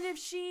 So then if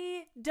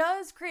she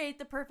does create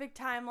the perfect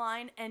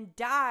timeline and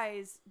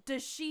dies,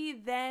 does she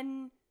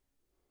then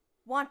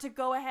want to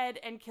go ahead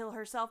and kill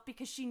herself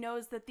because she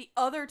knows that the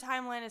other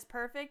timeline is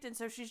perfect, and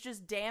so she's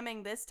just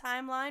damning this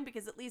timeline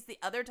because at least the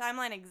other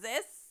timeline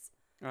exists?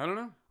 I don't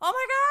know. Oh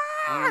my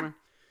I God! don't know.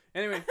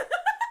 Anyway,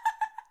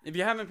 if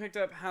you haven't picked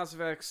up House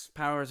of X,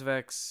 Powers of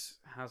X,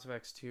 House of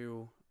X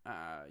 2,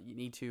 you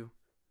need to.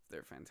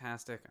 They're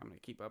fantastic. I'm going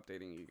to keep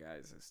updating you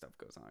guys as stuff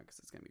goes on because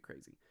it's going to be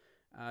crazy.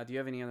 Do you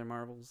have any other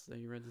Marvels that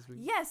you read this week?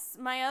 Yes,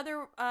 my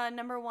other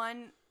number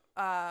one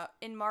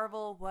in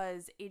Marvel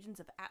was Agents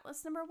of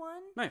Atlas number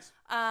 1. Nice.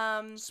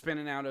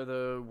 Spinning out of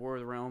the War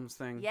of the Realms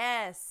thing.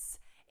 Yes,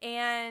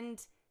 and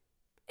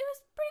it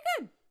was pretty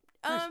good.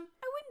 Nice. I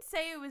wouldn't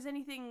say it was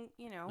anything,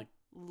 you know, Like,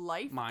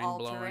 life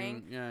mind-blowing.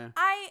 altering. Yeah.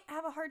 I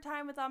have a hard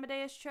time with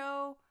Amadeus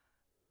Cho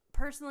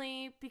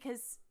personally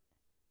because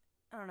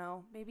I don't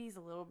know, maybe he's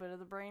a little bit of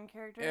the brain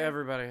character.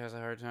 Everybody has a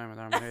hard time with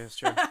Amadeus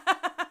Cho.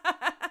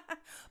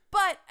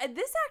 But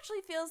this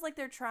actually feels like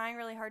they're trying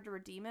really hard to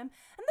redeem him.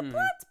 And the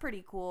plot's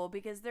pretty cool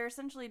because they're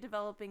essentially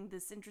developing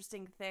this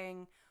interesting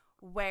thing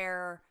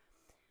where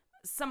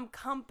some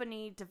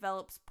company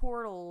develops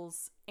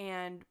portals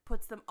and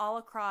puts them all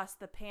across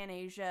the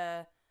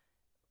Pan-Asia,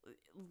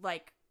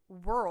 like,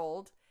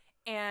 world.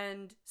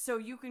 And so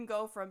you can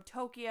go from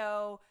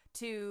Tokyo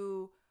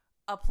to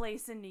a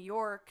place in New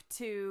York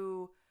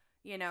to,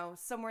 you know,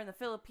 somewhere in the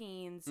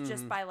Philippines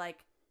just by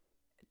like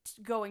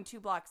going 2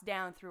 blocks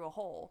down through a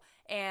hole.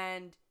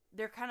 And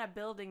they're kind of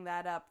building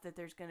that up, that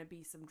there's going to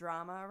be some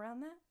drama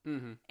around that.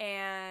 Mm-hmm.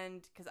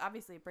 And because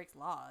obviously it breaks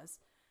laws.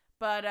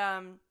 But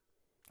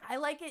I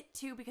like it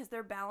too because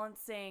they're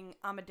balancing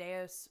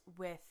Amadeus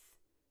with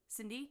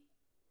Cindy.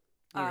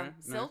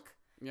 Silk.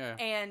 Yeah.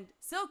 And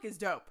Silk is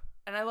dope.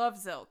 And I love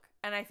Silk.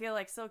 And I feel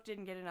like Silk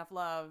didn't get enough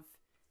love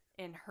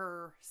in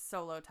her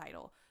solo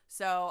title.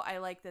 So I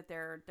like that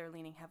they're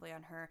leaning heavily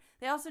on her.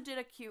 They also did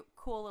a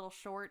cool little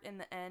short in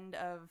the end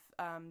of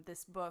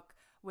this book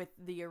with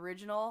the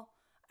original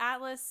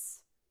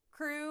Atlas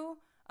crew.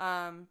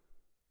 Namarina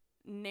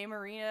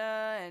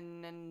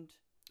and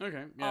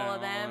Okay. Yeah, all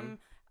of them.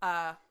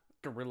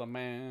 Gorilla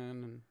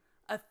Man.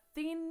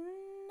 Athena?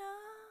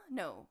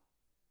 No.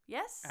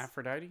 Yes?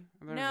 Aphrodite?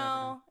 I thought it was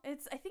No, I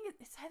think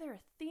it's either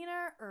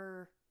Athena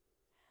or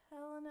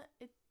Helena.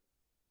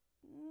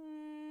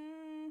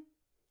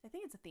 I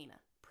think it's Athena.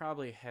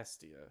 Probably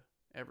Hestia.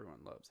 Everyone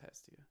loves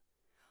Hestia.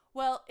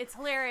 Well, it's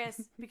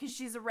hilarious because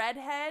she's a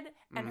redhead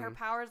and her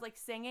power is like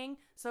singing.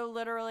 So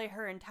literally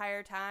her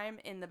entire time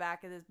in the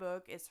back of this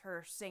book is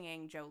her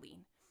singing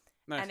Jolene.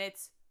 Nice. And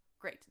it's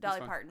great.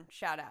 Dolly Parton,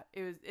 shout out.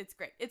 It's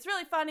great. It's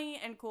really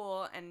funny and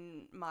cool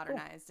and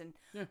modernized.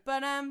 Cool.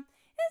 But it's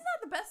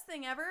not the best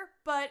thing ever,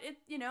 but it,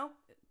 you know,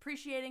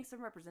 appreciating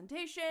some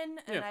representation,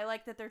 and I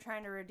like that they're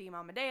trying to redeem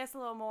Amadeus a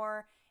little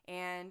more,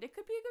 and it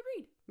could be a good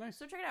read. Nice.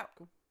 So check it out.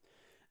 Cool.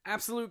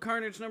 Absolute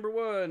Carnage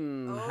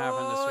 #1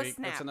 happened this week.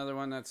 Snap. That's another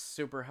one that's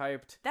super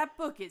hyped. That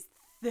book is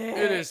thick.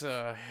 It is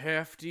a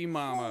hefty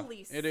mama.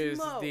 Holy It is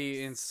smokes.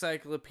 the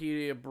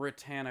Encyclopedia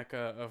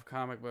Britannica of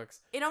comic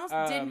books. It almost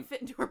didn't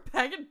fit into her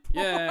bag and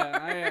pull.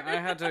 Yeah, I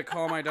had to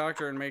call my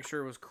doctor and make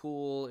sure it was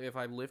cool if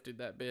I lifted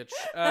that bitch.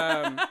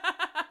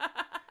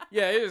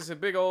 Yeah, it is a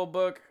big old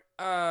book.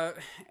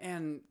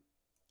 And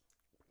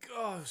it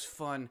was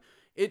fun.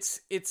 It's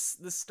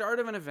the start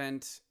of an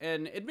event,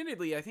 and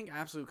admittedly, I think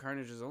Absolute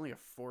Carnage is only a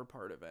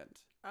 4-part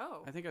event.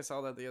 Oh. I think I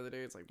saw that the other day.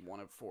 It's like 1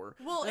 of 4.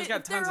 Well, it's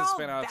got if tons they're of all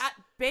spin-offs. that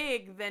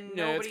big, then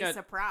nobody's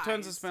surprised.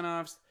 Tons of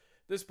spin-offs.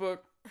 This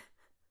book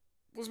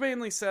was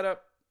mainly set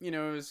up, you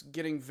know, as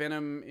getting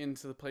Venom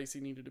into the place he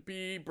needed to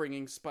be,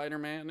 bringing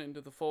Spider-Man into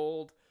the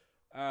fold,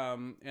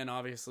 and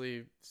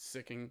obviously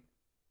sicking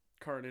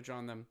Carnage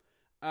on them.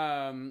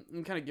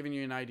 And kind of giving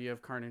you an idea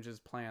of Carnage's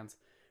plans.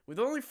 With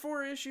only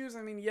 4 issues,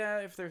 I mean, yeah,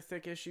 if they're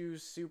thick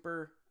issues,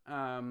 super.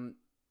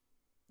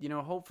 You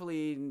know,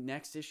 hopefully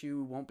next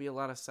issue won't be a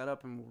lot of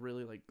setup and we'll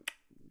really, like,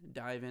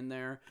 dive in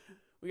there.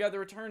 We got the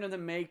return of the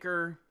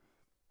Maker,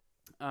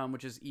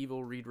 which is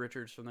evil Reed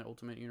Richards from the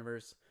Ultimate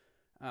Universe.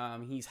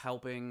 He's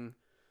helping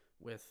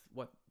with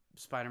what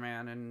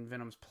Spider-Man and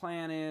Venom's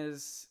plan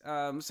is.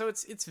 So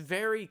it's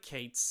very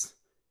Kate's.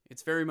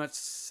 It's very much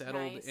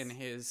settled in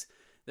his...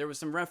 There was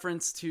some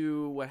reference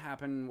to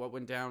what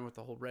went down with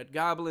the whole Red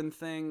Goblin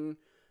thing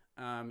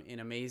in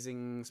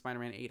Amazing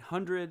Spider-Man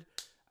 800.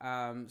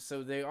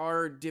 So they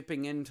are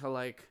dipping into,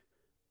 like,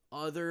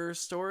 other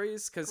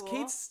stories. Because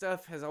Kate's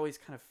stuff has always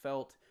kind of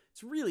felt,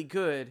 it's really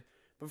good.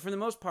 But for the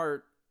most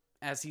part,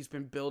 as he's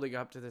been building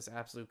up to this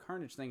Absolute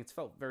Carnage thing, it's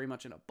felt very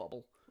much in a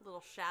bubble. A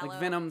little shallow. Like,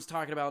 Venom's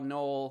talking about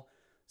Null.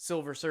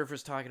 Silver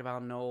Surfer's talking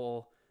about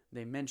Null.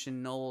 They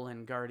mention Null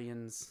and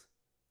Guardians.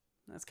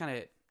 That's kind of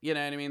it. You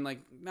know what I mean?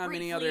 Like, not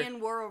briefly many other... in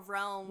War of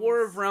Realms.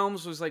 War of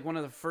Realms was, like, one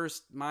of the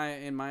first,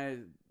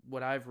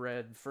 what I've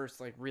read,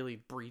 first, like, really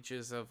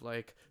breaches of,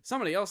 like,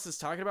 somebody else is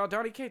talking about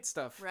Donny Cates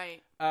stuff.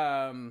 Right.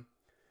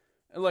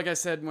 Like I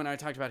said, when I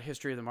talked about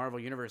History of the Marvel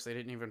Universe, they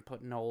didn't even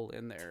put Null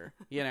in there.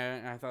 You know,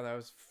 and I thought that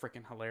was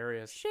freaking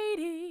hilarious.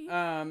 Shady.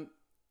 But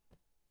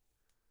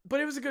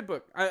it was a good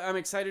book. I'm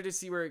excited to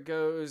see where it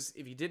goes.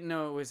 If you didn't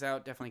know it was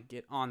out, definitely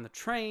get on the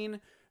train.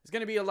 There's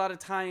going to be a lot of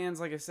tie-ins,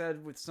 like I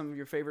said, with some of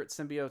your favorite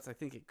symbiotes. I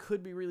think it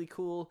could be really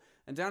cool.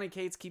 And Donny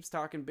Cates keeps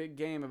talking big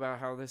game about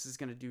how this is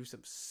going to do some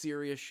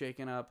serious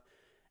shaking up.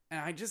 And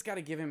I just got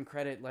to give him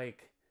credit.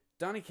 Like,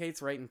 Donny Cates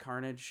writing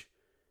Carnage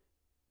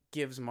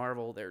gives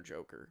Marvel their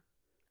Joker.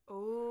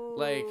 Ooh.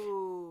 Like,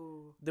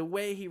 the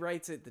way he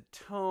writes it, the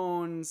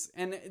tones,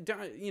 and,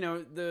 you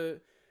know, the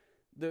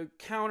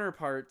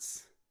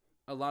counterparts,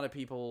 a lot of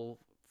people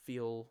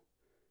feel,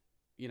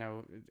 you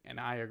know, and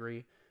I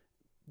agree,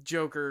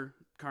 Joker,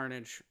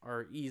 Carnage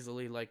are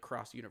easily, like,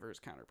 cross-universe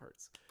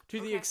counterparts. To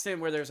the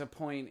extent where there's a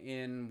point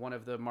in one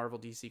of the Marvel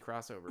DC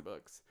crossover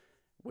books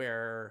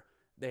where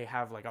they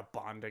have, like, a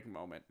bonding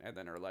moment and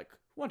then are like,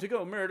 want to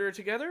go murder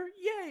together?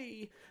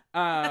 Yay!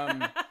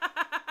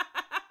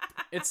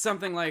 It's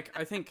something like,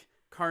 I think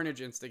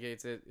Carnage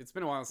instigates it. It's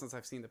been a while since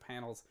I've seen the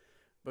panels,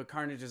 but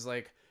Carnage is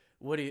like,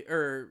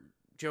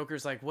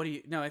 Joker's like,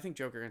 no, I think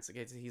Joker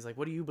instigates it. He's like,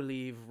 what do you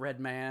believe, Red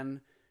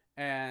Man?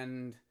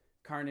 And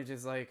Carnage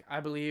is like,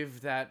 I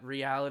believe that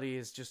reality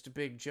is just a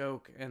big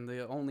joke, and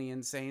the only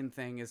insane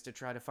thing is to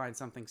try to find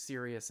something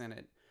serious in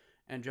it.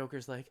 And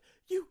Joker's like,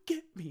 you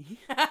get me.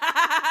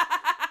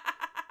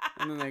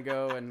 And then they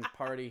go and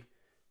party.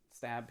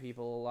 stab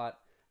people a lot.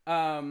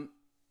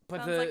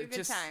 But Sounds like a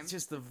good time.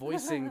 just the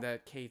voicing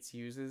that Cates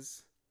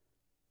uses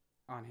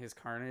on his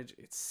Carnage,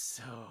 it's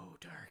so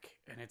dark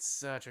and it's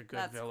such a good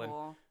That's villain.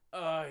 cool.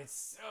 Oh,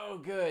 it's so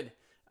good.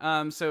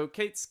 So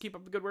Cates, keep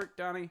up the good work,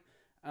 Donnie.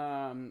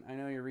 I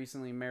know you're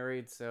recently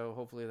married, so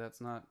hopefully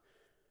that's not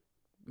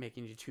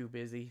making you too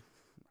busy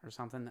or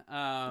something.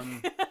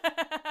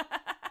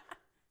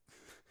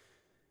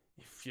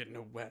 If you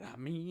know what I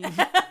mean.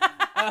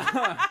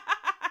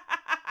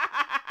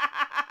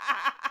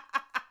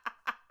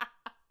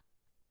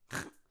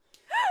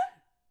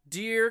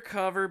 Dear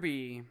Cover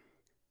B,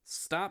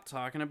 stop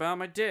talking about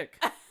my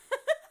dick.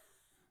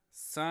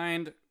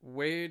 Signed,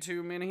 way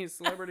too many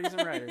celebrities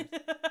and writers.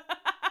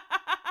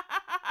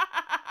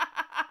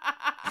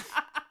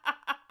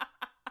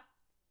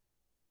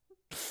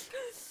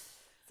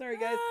 Sorry,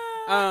 guys.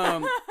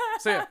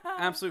 So yeah,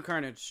 Absolute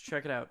Carnage.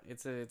 Check it out.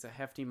 It's a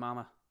hefty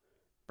mama.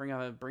 Bring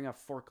a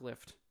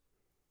forklift.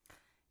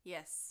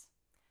 Yes.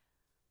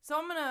 So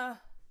I'm gonna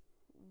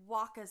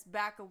walk us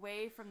back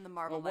away from the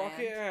Marvel Walk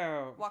land. it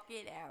out. Walk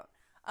it out.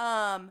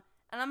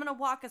 And I'm gonna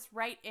walk us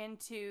right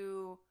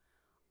into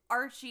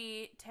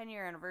Archie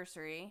 10-year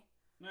anniversary.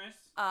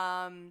 Nice.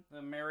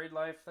 The married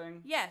life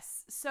thing.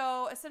 Yes.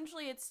 So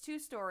essentially, it's two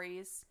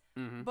stories,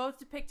 Mm-hmm. both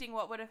depicting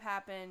what would have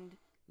happened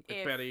With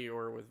if Betty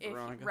or with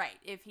Veronica. Right,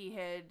 if he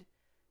had,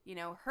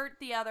 hurt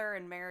the other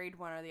and married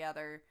one or the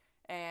other,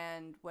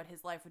 and what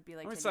his life would be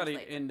like. I 10 always thought years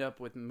he'd later. end up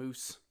with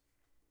Moose.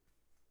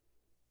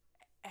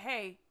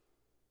 Hey,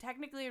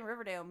 technically in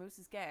Riverdale, Moose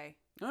is gay,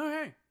 Oh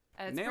hey,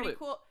 and it's Nailed pretty it.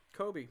 cool.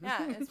 Kobe.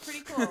 Yeah, it's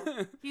pretty cool.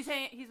 He's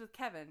with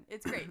Kevin.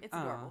 It's great. It's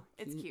Aw, adorable.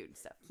 It's cute. cute and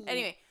stuff.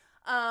 Anyway,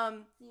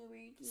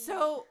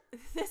 so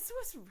this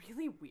was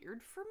really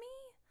weird for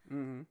me.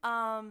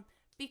 Mm-hmm.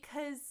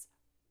 Because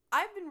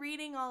I've been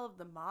reading all of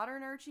the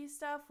modern Archie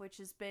stuff, which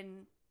has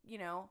been,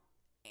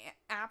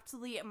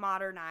 aptly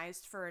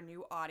modernized for a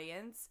new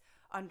audience,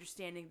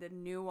 understanding the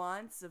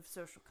nuance of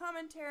social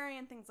commentary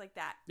and things like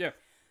that. Yeah.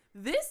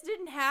 This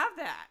didn't have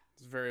that.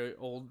 It's very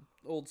old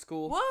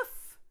school.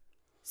 Woof.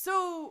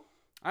 So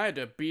I had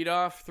to beat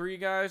off 3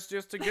 guys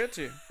just to get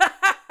to.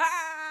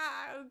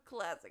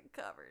 classic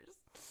covers.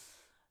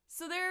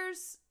 So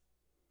there's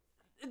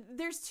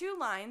 2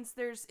 lines.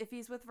 There's if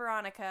he's with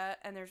Veronica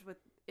and there's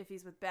if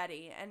he's with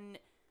Betty, and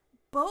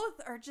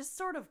both are just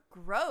sort of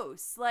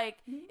gross. Like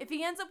if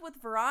he ends up with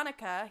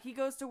Veronica, he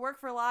goes to work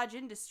for Lodge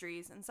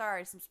Industries, and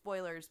sorry, some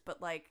spoilers,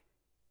 but like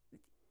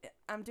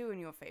I'm doing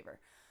you a favor.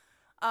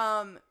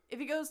 If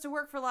he goes to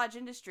work for Lodge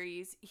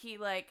Industries, he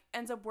like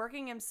ends up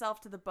working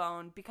himself to the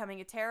bone, becoming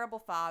a terrible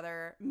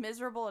father,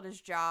 miserable at his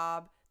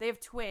job. They have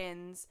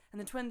twins, and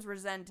the twins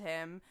resent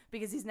him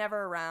because he's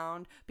never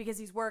around, because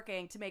he's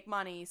working to make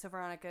money so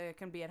Veronica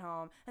can be at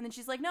home. And then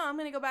she's like, no, I'm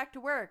going to go back to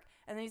work.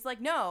 And then he's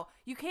like, no,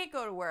 you can't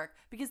go to work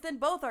because then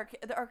both our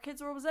kids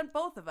will resent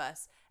both of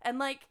us. And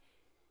like,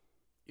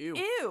 ew.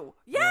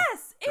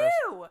 Yes, Yeah, gross.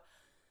 ew.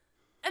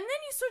 And then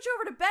you switch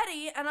over to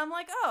Betty, and I'm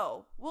like,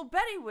 oh, well,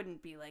 Betty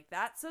wouldn't be like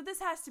that, so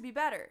this has to be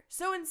better.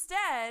 So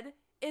instead,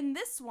 in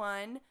this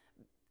one,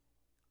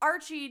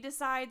 Archie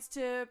decides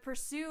to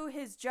pursue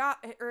his job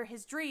or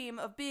his dream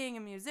of being a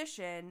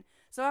musician.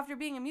 So after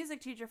being a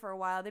music teacher for a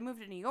while, they move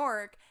to New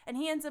York, and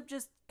he ends up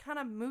just kind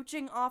of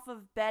mooching off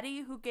of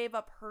Betty, who gave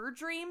up her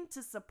dream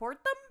to support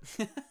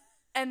them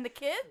and the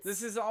kids.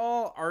 This is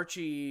all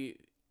Archie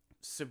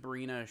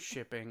Sabrina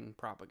shipping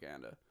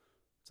propaganda.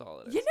 That's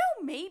all it is.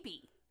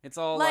 Maybe. It's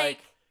all like,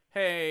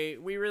 hey,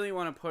 we really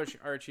want to push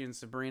Archie and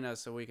Sabrina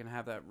so we can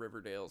have that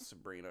Riverdale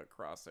Sabrina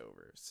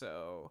crossover.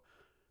 So,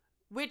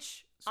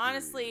 which Screw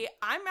honestly, you.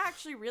 I'm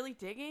actually really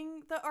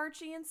digging the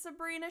Archie and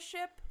Sabrina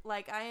ship.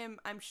 Like I'm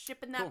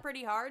shipping that Cool.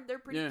 pretty hard. They're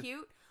pretty Yeah.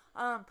 cute.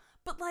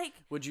 But like,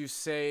 would you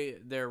say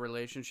their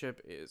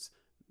relationship is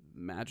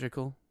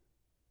magical?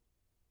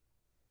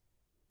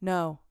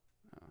 no.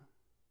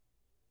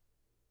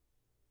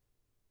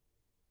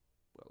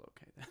 Well,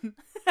 okay then.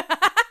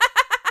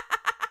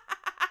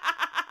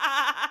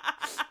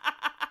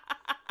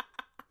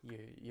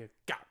 You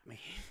got me.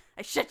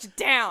 I shut you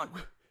down.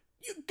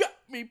 You got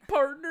me,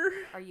 partner.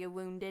 Are you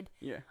wounded?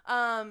 Yeah.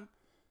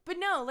 But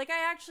no, like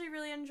I actually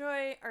really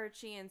enjoy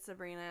Archie and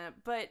Sabrina,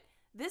 but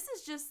this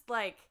is just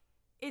like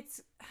I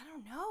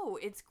don't know,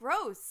 it's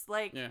gross.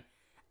 Like Yeah.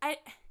 I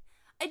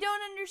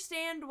don't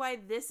understand why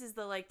this is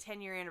the like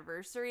 10-year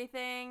anniversary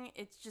thing.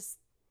 It's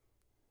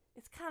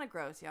kind of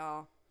gross,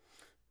 y'all.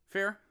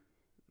 Fair.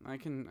 I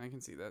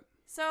can see that.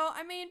 So,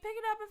 I mean, pick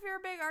it up if you're a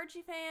big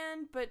Archie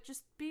fan, but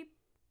just be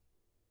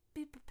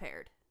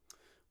prepared.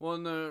 Well,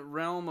 in the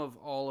realm of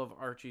all of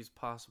Archie's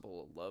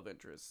possible love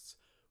interests,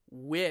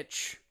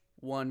 which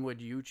one would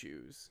you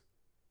choose?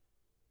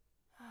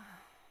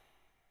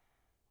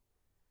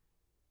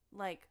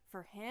 Like,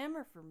 for him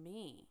or for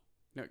me?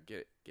 No,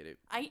 get it.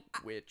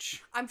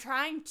 Which? I'm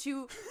trying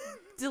to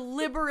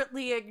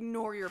deliberately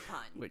ignore your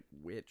pun. Wait,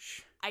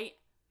 which? I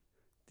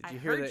Did you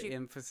hear heard the you.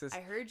 emphasis? I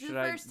heard you Should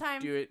the first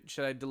time. Do it?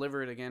 Should I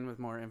deliver it again with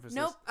more emphasis?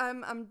 Nope,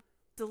 I'm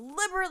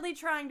deliberately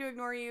trying to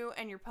ignore you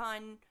and your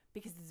pun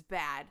because it's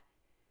bad.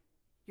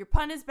 Your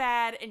pun is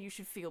bad, and you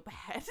should feel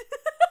bad.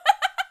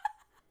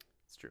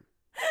 It's true.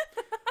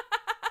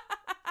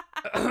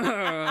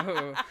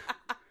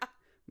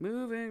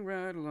 Moving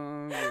right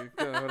along, we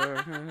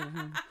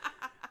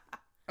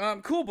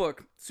got cool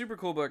book, super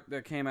cool book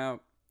that came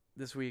out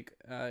this week.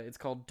 It's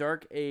called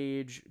Dark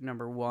Age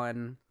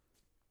 #1.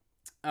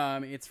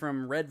 It's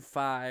from Red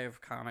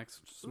 5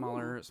 Comics,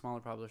 smaller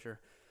publisher.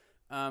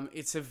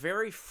 It's a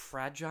very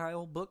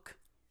fragile book,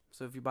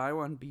 so if you buy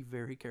one, be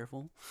very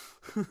careful.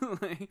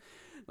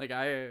 like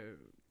I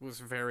was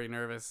very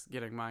nervous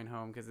getting mine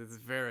home because it's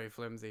very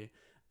flimsy.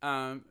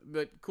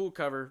 But cool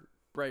cover,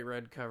 bright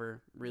red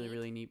cover,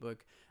 really neat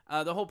book.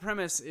 The whole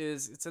premise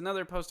is it's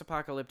another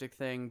post-apocalyptic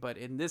thing, but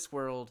in this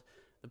world,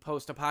 the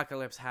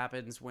post-apocalypse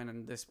happens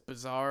when this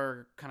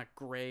bizarre kind of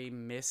gray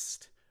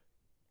mist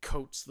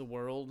coats the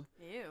world,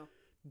 Ew.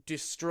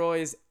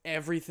 destroys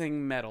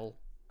everything metal,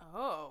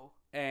 Oh.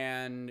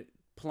 and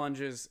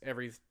plunges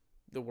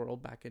the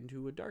world back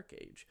into a dark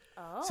age.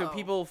 Oh. So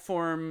people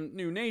form,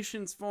 new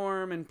nations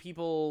form, and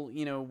people,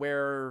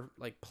 wear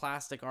like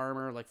plastic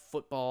armor, like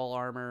football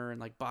armor and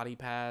like body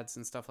pads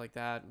and stuff like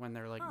that when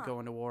they're like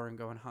going to war and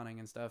going hunting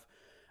and stuff.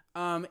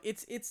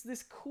 It's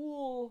this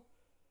cool,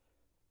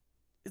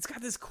 it's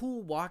got this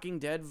cool Walking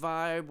Dead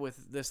vibe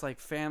with this like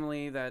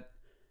family that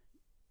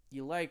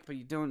you like, but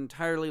you don't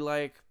entirely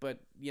like, but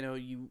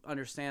you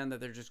understand that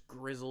they're just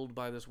grizzled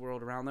by this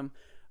world around them.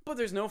 But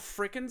there's no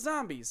frickin'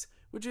 zombies,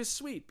 which is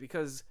sweet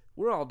because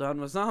we're all done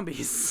with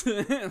zombies.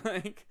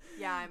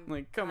 Yeah, I'm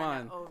like, come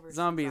on, over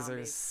zombies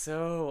are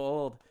so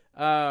old.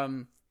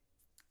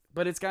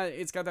 But it's got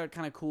that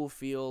kind of cool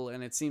feel,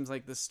 and it seems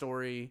like the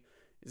story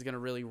is gonna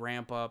really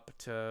ramp up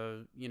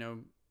to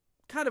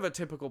kind of a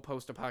typical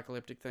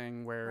post-apocalyptic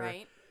thing where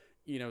right.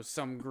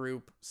 Some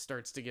group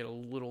starts to get a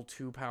little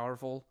too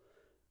powerful.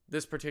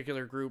 This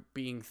particular group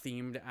being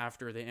themed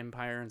after the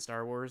Empire in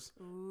Star Wars,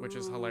 which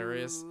is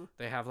hilarious.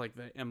 They have like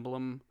the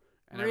emblem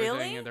and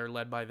everything, and they're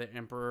led by the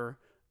Emperor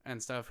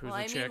and stuff, who's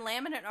a chick.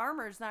 Laminate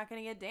armor is not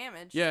going to get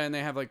damaged. Yeah, and they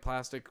have like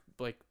plastic,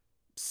 like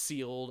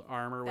sealed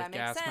armor with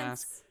gas sense.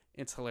 masks.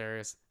 It's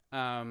hilarious.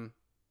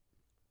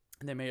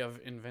 They may have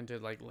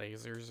invented like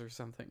lasers or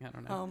something. I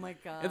don't know. Oh my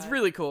god. It's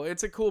really cool.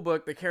 It's a cool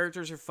book. The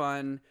characters are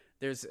fun.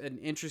 There's an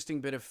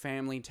interesting bit of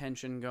family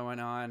tension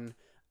going on.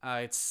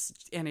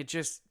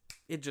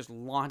 It just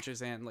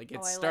launches in. Like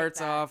it starts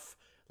off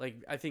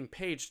like I think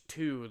page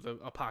 2 the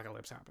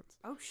apocalypse happens.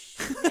 Oh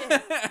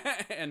shit.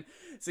 And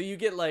so you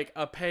get like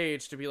a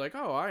page to be like,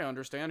 "Oh, I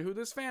understand who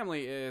this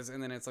family is."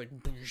 And then it's like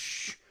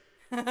boosh.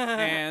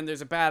 And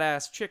there's a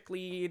badass chick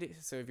lead.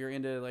 So if you're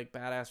into like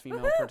badass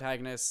female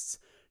protagonists,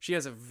 she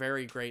has a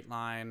very great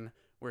line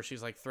where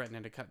she's like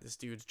threatening to cut this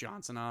dude's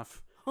Johnson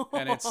off.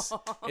 And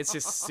it's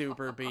just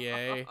super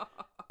BA,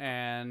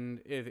 and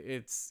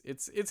it's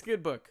a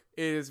good book.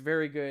 It is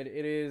very good.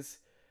 It is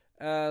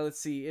let's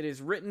see, it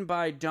is written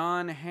by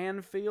Don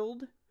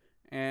Hanfield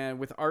and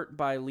with art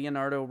by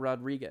Leonardo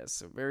Rodriguez.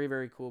 So very,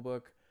 very cool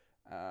book.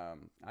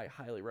 I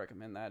highly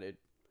recommend that. It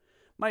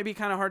might be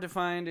kind of hard to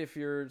find if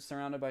you're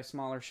surrounded by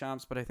smaller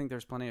shops, but I think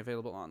there's plenty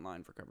available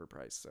online for cover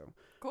price. So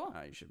cool.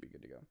 You should be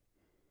good to go.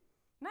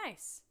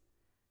 Nice.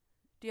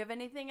 Do you have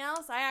anything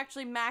else? I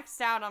actually maxed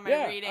out on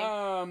my reading.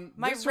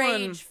 My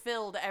rage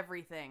filled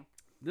everything.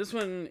 This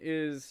one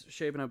is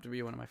shaping up to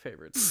be one of my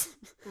favorites.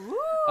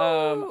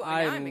 Ooh,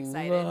 I'm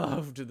excited.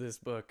 Loved this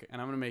book, and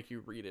I'm going to make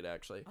you read it,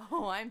 actually.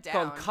 Oh, I'm down.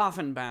 It's called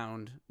Coffin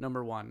Bound,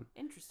 #1.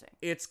 Interesting.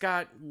 It's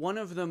got one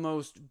of the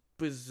most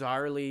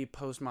bizarrely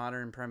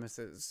postmodern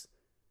premises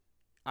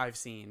I've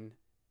seen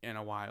in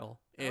a while.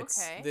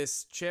 It's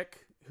this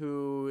chick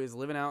who is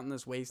living out in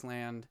this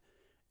wasteland,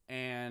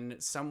 and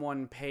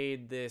someone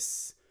paid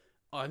this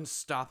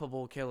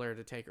unstoppable killer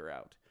to take her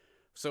out.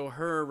 So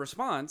her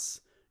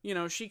response,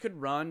 she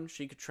could run,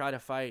 she could try to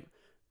fight.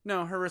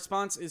 No, her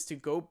response is to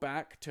go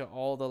back to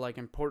all the like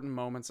important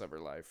moments of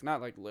her life.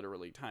 Not like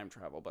literally time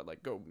travel, but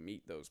like go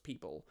meet those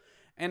people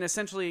and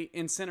essentially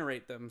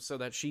incinerate them so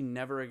that she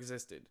never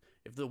existed.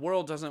 If the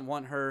world doesn't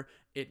want her,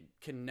 it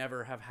can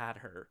never have had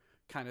her,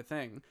 kind of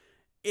thing.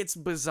 It's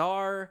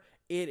bizarre.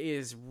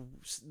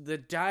 The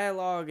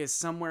dialogue is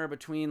somewhere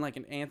between like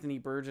an Anthony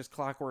Burgess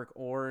Clockwork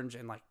Orange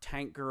and like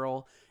Tank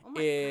Girl. Oh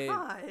my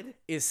god.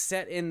 Is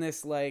set in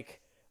this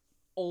like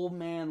Old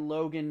Man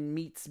Logan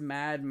meets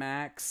Mad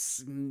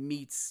Max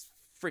meets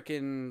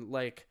freaking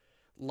like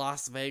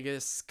Las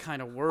Vegas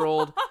kind of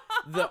world.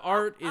 The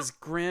art is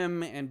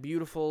grim and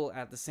beautiful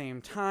at the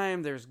same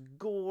time. There's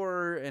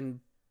gore and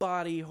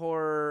body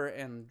horror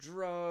and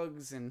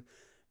drugs and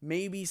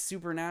maybe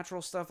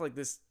supernatural stuff, like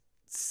this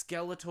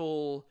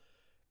skeletal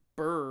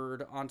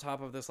bird on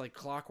top of this like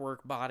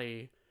clockwork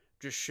body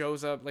just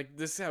shows up. Like,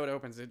 this is how it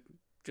opens. It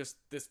just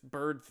this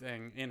bird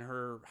thing in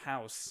her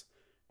house,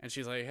 and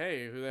she's like,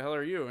 "Hey, who the hell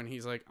are you?" And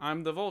he's like,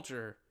 "I'm the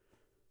vulture."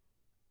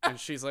 And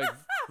she's like,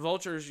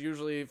 "Vultures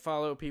usually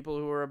follow people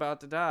who are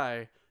about to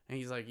die." And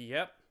he's like,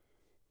 "Yep."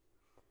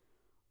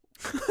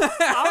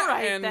 All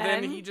right, and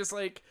then he just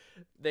like,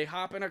 they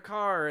hop in a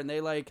car and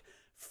they like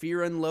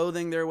fear and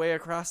loathing their way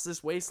across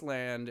this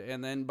wasteland.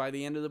 And then by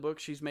the end of the book,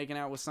 she's making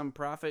out with some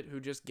prophet who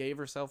just gave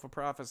herself a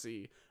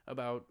prophecy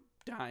about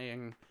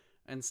dying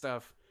and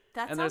stuff.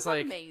 That and sounds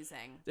there's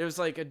amazing. There's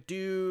like a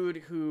dude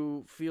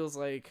who feels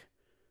like,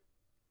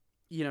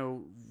 you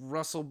know,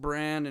 Russell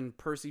Brand and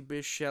Percy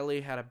Bysshe Shelley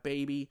had a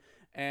baby,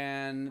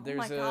 and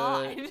there's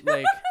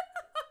like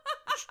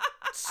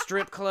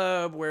strip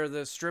club where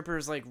the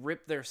strippers like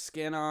rip their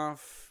skin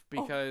off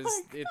because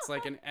it's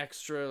like an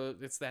extra,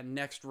 it's that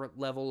next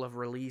level of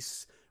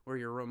release where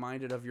you're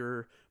reminded of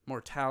your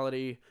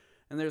mortality.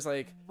 And there's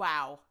like,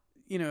 wow,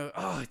 you know,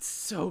 oh, it's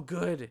so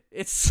good.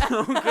 It's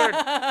so good.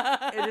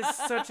 It is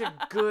such a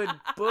good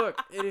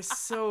book. It is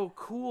so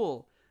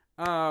cool.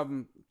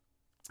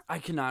 I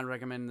cannot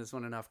recommend this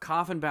one enough.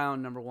 Coffin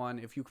Bound,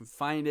 #1. If you can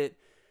find it,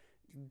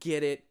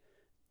 get it,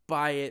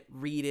 buy it,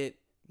 read it,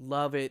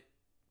 love it,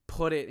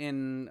 put it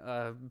in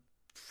a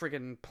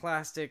friggin'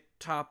 plastic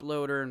top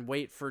loader and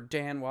wait for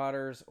Dan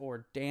Waters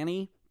or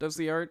Danny does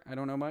the art. I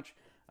don't know much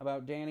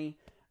about Danny.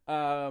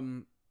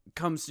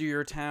 Comes to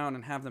your town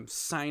and have them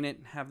sign it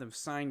and have them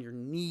sign your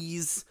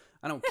knees.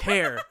 I don't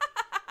care.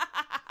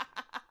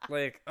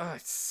 Like, oh,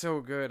 it's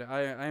so good.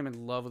 I am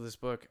in love with this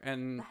book,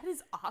 and that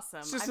is awesome.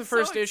 It's just I'm the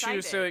first so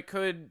issue, so it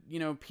could, you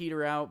know,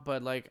 peter out.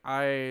 But like,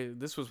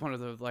 this was one of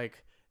the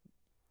like,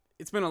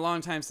 it's been a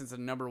long time since the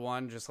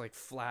 #1 just like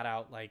flat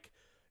out like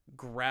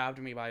grabbed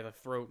me by the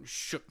throat and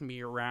shook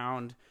me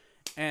around,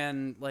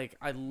 and like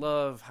I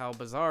love how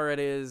bizarre it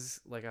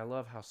is. Like I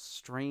love how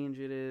strange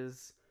it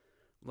is.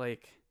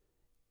 Like,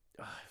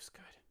 oh, it was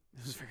good.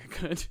 It was very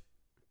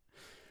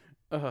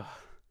good.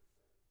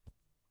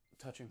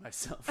 Touching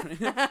myself right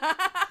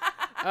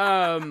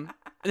now.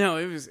 No,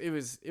 it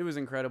was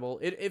incredible.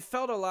 It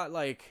felt a lot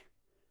like,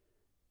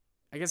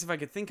 I guess if I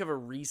could think of a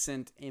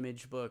recent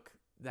Image book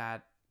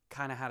that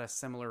kind of had a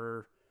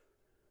similar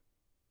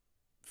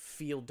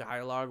feel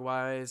dialogue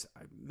wise,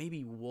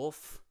 maybe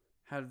Wolf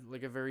had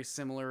like a very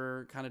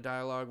similar kind of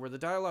dialogue where the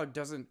dialogue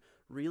doesn't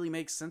really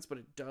make sense, but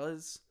it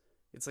does.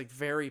 It's like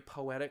very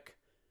poetic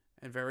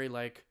and very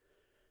like,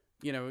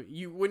 you know,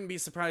 you wouldn't be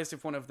surprised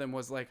if one of them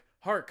was like,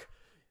 "Hark,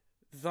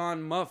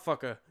 Thon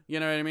motherfucker," you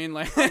know what I mean?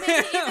 Like,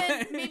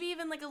 maybe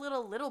even like a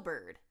little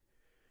bird.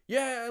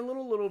 Yeah, a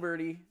little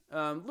birdie.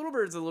 Little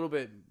Bird's a little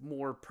bit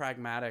more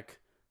pragmatic.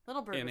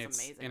 Little Bird was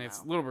amazing. And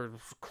it's Little Bird,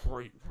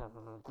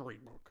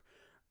 great book.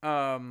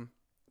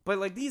 But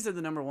like these are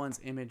the #1s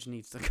Image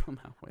needs to come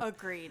out with.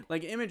 Agreed.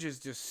 Like Image is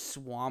just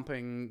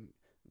swamping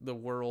the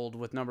world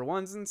with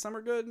 #1s, and some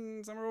are good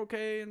and some are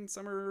okay and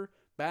some are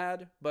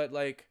bad. But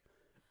like,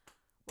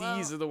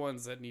 these are the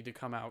ones that need to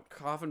come out.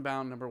 Coffin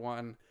Bound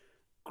 #1.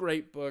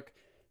 Great book.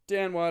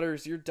 Dan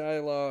Waters, your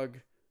dialogue,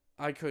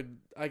 I could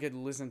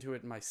listen to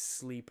it in my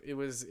sleep. It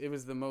was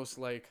the most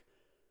like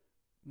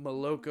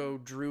Moloko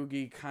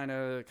Droogy kind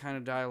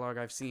of dialogue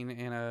I've seen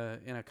in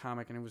a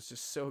comic, and it was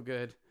just so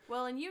good.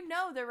 Well, and you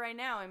know that right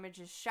now Image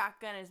is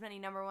shotgun as many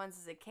 #1s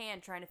as it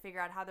can, trying to figure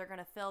out how they're going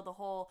to fill the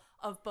hole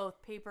of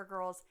both Paper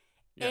Girls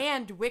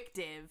and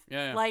Wictive.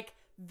 Yeah. Like,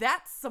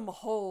 that's some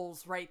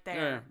holes right there.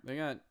 Yeah, they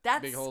got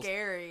that's big holes.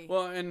 Scary.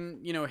 Well,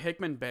 and you know,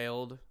 Hickman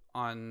bailed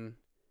on,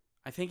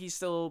 I think he's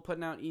still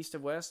putting out East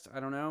of West. I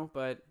don't know,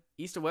 but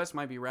East of West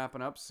might be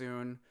wrapping up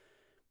soon.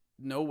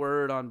 No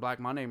word on Black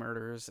Monday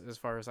Murders as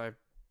far as I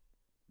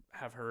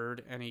have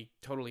heard, and he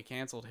totally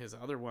canceled his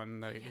other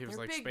one. He was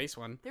like big, space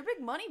one. Their big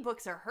money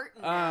books are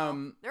hurting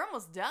now. They're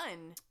almost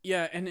done.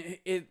 Yeah, and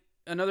it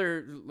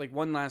another like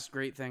one last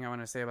great thing I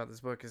want to say about this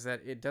book is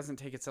that it doesn't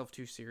take itself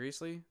too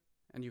seriously,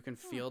 and you can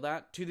feel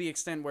that to the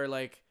extent where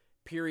like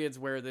periods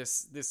where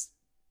this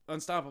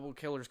unstoppable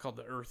killer is called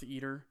the Earth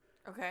Eater.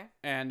 Okay.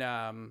 And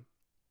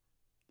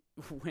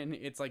when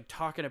it's like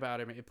talking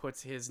about him, it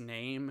puts his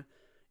name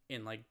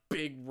in like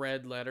big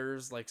red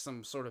letters, like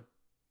some sort of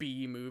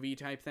B movie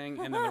type thing,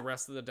 and then the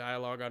rest of the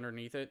dialogue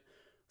underneath it.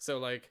 So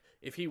like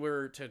if he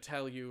were to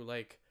tell you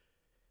like,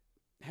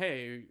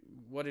 "Hey,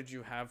 what did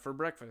you have for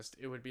breakfast?"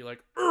 it would be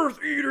like, "Earth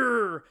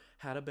Eater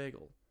had a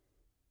bagel."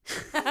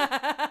 It's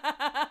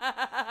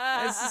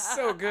just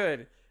so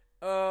good.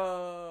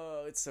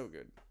 Oh, it's so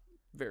good.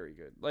 Very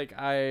good. Like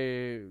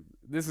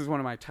this is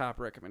one of my top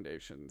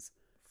recommendations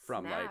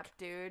from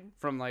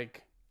from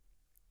like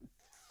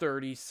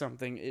 30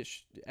 something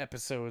ish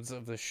episodes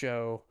of the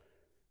show.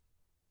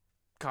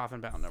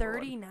 Coffin Bound #1.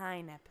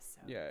 39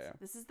 episodes. Yeah.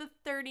 This is the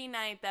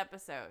 39th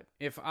episode.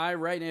 If I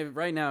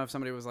right now, if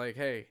somebody was like,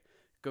 "Hey,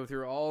 go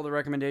through all the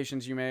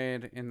recommendations you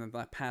made in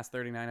the past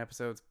 39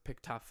 episodes,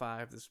 pick top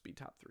 5," this would be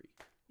top 3.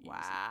 Easy.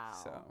 Wow.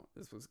 So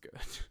this was good.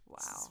 Wow.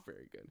 This is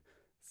very good.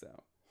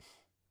 So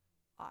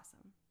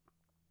awesome.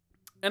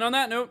 And on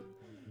that note,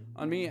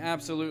 on me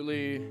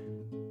absolutely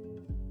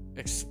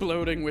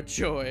exploding with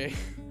joy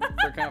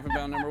for Coffin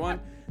Bound #1,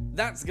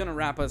 that's going to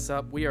wrap us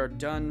up. We are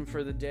done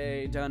for the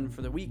day, done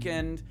for the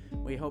weekend.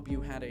 We hope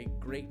you had a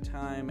great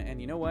time. And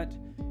you know what?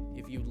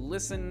 If you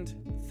listened,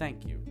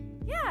 thank you.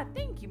 Yeah,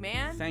 thank you,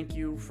 man. Thank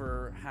you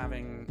for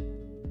having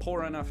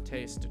poor enough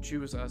taste to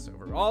choose us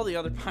over all the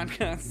other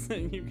podcasts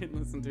that you can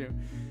listen to.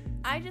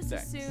 I just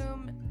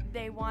assume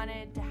they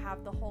wanted to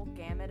have the whole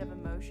gamut of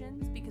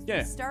emotions because Yeah.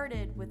 we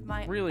started with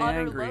my Really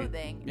utter angry.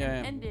 loathing Yeah,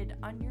 and yeah. ended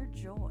on your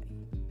joy.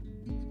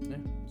 Yeah,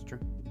 it's true.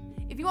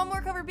 If you want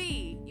more Cover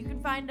B, you can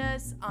find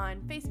us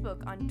on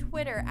Facebook, on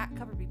Twitter at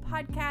Cover B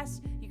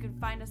Podcast. You can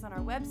find us on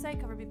our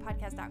website,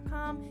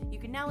 coverbpodcast.com. You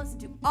can now listen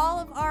to all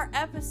of our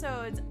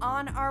episodes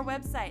on our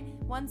website.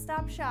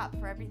 One-stop shop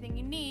for everything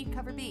you need,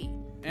 Cover B.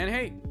 And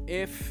hey,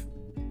 if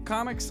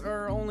comics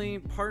are only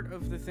part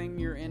of the thing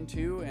you're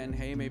into, and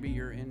hey, maybe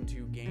you're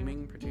into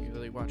gaming,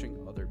 particularly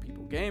watching other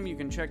people game, you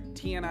can check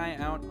T and I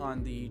out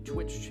on the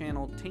Twitch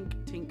channel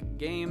Tink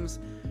Games.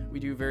 We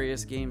do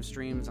various game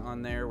streams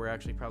on there. We're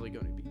actually probably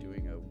going to be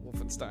doing a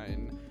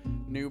Wolfenstein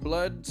New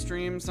Blood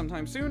stream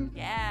sometime soon.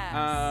 Yes.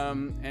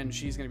 And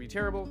she's going to be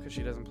terrible because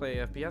she doesn't play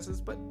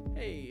FPSs, but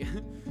hey.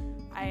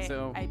 I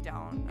don't.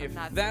 I'm If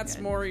not so that's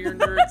good. more your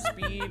nerd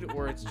speed,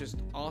 or it's just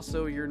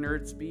also your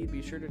nerd speed,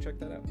 be sure to check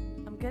that out.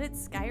 I'm good at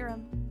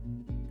Skyrim.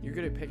 You're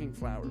good at picking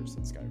flowers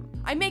in Skyrim.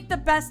 I make the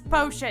best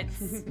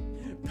potions.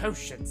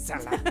 Potion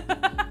seller.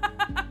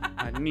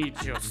 I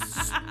need your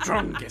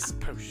strongest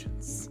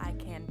potions. I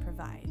can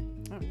provide.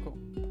 Oh, cool.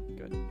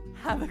 Good.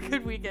 Have a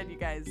good weekend, you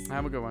guys.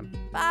 Have a good one.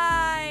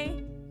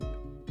 Bye.